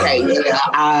 Okay,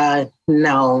 yeah.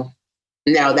 No,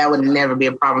 that would never be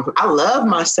a problem. I love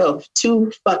myself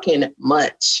too fucking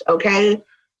much. Okay,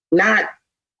 not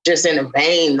just in a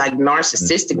vain, like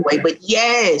narcissistic way, but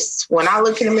yes, when I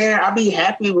look in the mirror, I'll be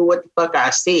happy with what the fuck I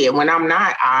see. And when I'm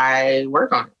not, I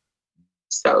work on it.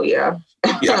 So yeah.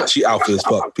 Yeah, she alpha as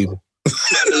fuck, people.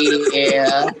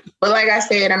 Yeah. But like I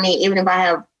said, I mean, even if I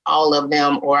have all of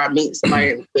them or I meet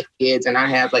somebody with kids and I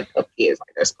have like a kids,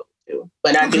 like that's cool too.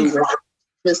 But I do want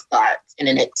to start in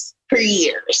the next 3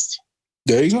 years.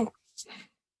 There you go.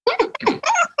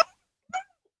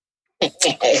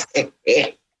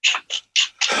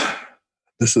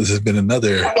 This has been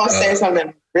another. I'm gonna say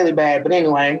something really bad, but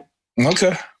anyway.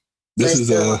 Okay. It's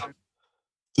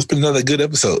been another good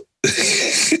episode.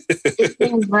 It's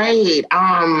been great.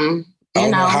 I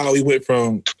don't know how we went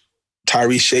from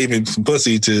Tyrese shaving some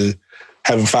pussy to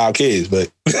having 5 kids,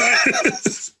 but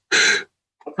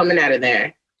coming out of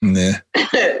there. Yeah.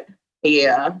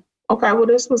 Yeah. Okay. Well,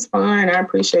 this was fun. I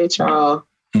appreciate y'all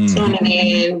tuning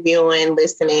in, viewing,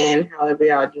 listening, however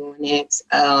y'all doing it.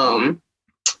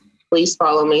 Please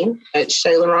follow me at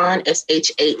Shaylaron, SHAE_LARAUN.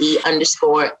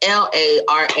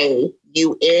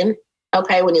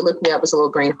 Okay, when you look me up, it's a little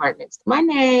green heart next to my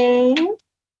name.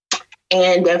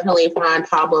 And definitely find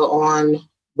Pablo on,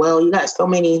 well, you got so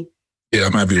many. Yeah,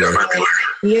 I'm everywhere.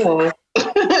 Yeah.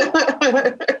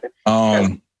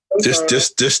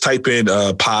 Just type in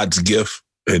Pod's GIF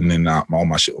and then all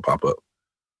my shit will pop up.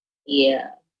 Yeah.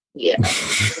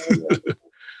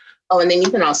 Oh, and then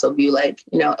you can also view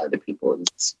other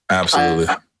people's absolutely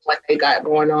what they got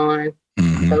going on.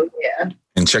 Mm-hmm. So yeah.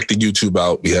 And check the YouTube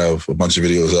out. We have a bunch of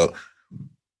videos up.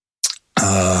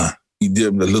 You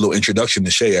did a little introduction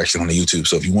to Shay actually on the YouTube.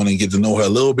 So if you want to get to know her a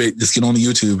little bit, just get on the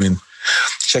YouTube and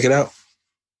check it out.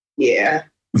 Yeah.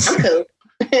 I'm cool.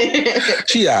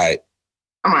 She all right.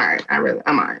 I'm all right.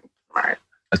 I'm all right.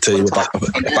 I tell you,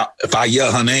 if I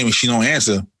yell her name and she don't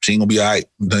answer, she ain't gonna be all right.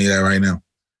 I'm telling you that right now.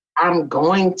 I'm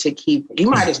going to keep. You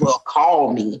might as well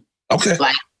call me. Okay.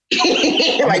 Like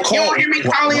you don't hear me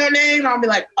calling your name, I'll be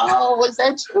like, "Oh, was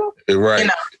that you?" Right.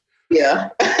 Yeah.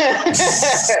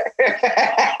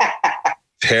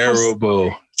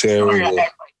 Terrible.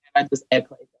 I just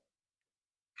act like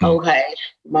that. Okay,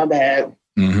 my bad.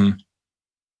 Mm-hmm.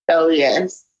 So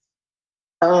yes.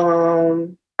 I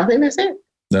think that's it.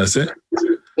 That's it?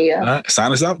 Yeah. All right.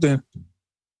 Sign us out then.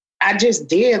 I just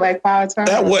did like 5 times.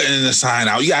 That wasn't in the sign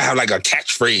out. You gotta have like a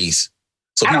catchphrase.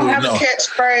 So I don't have know. a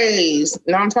catchphrase.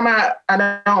 No, I'm talking about I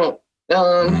don't.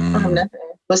 I have nothing.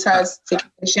 Besides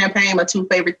tequila and champagne, my 2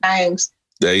 favorite things.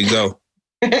 There you go.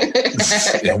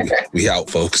 Yeah, we out,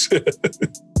 folks.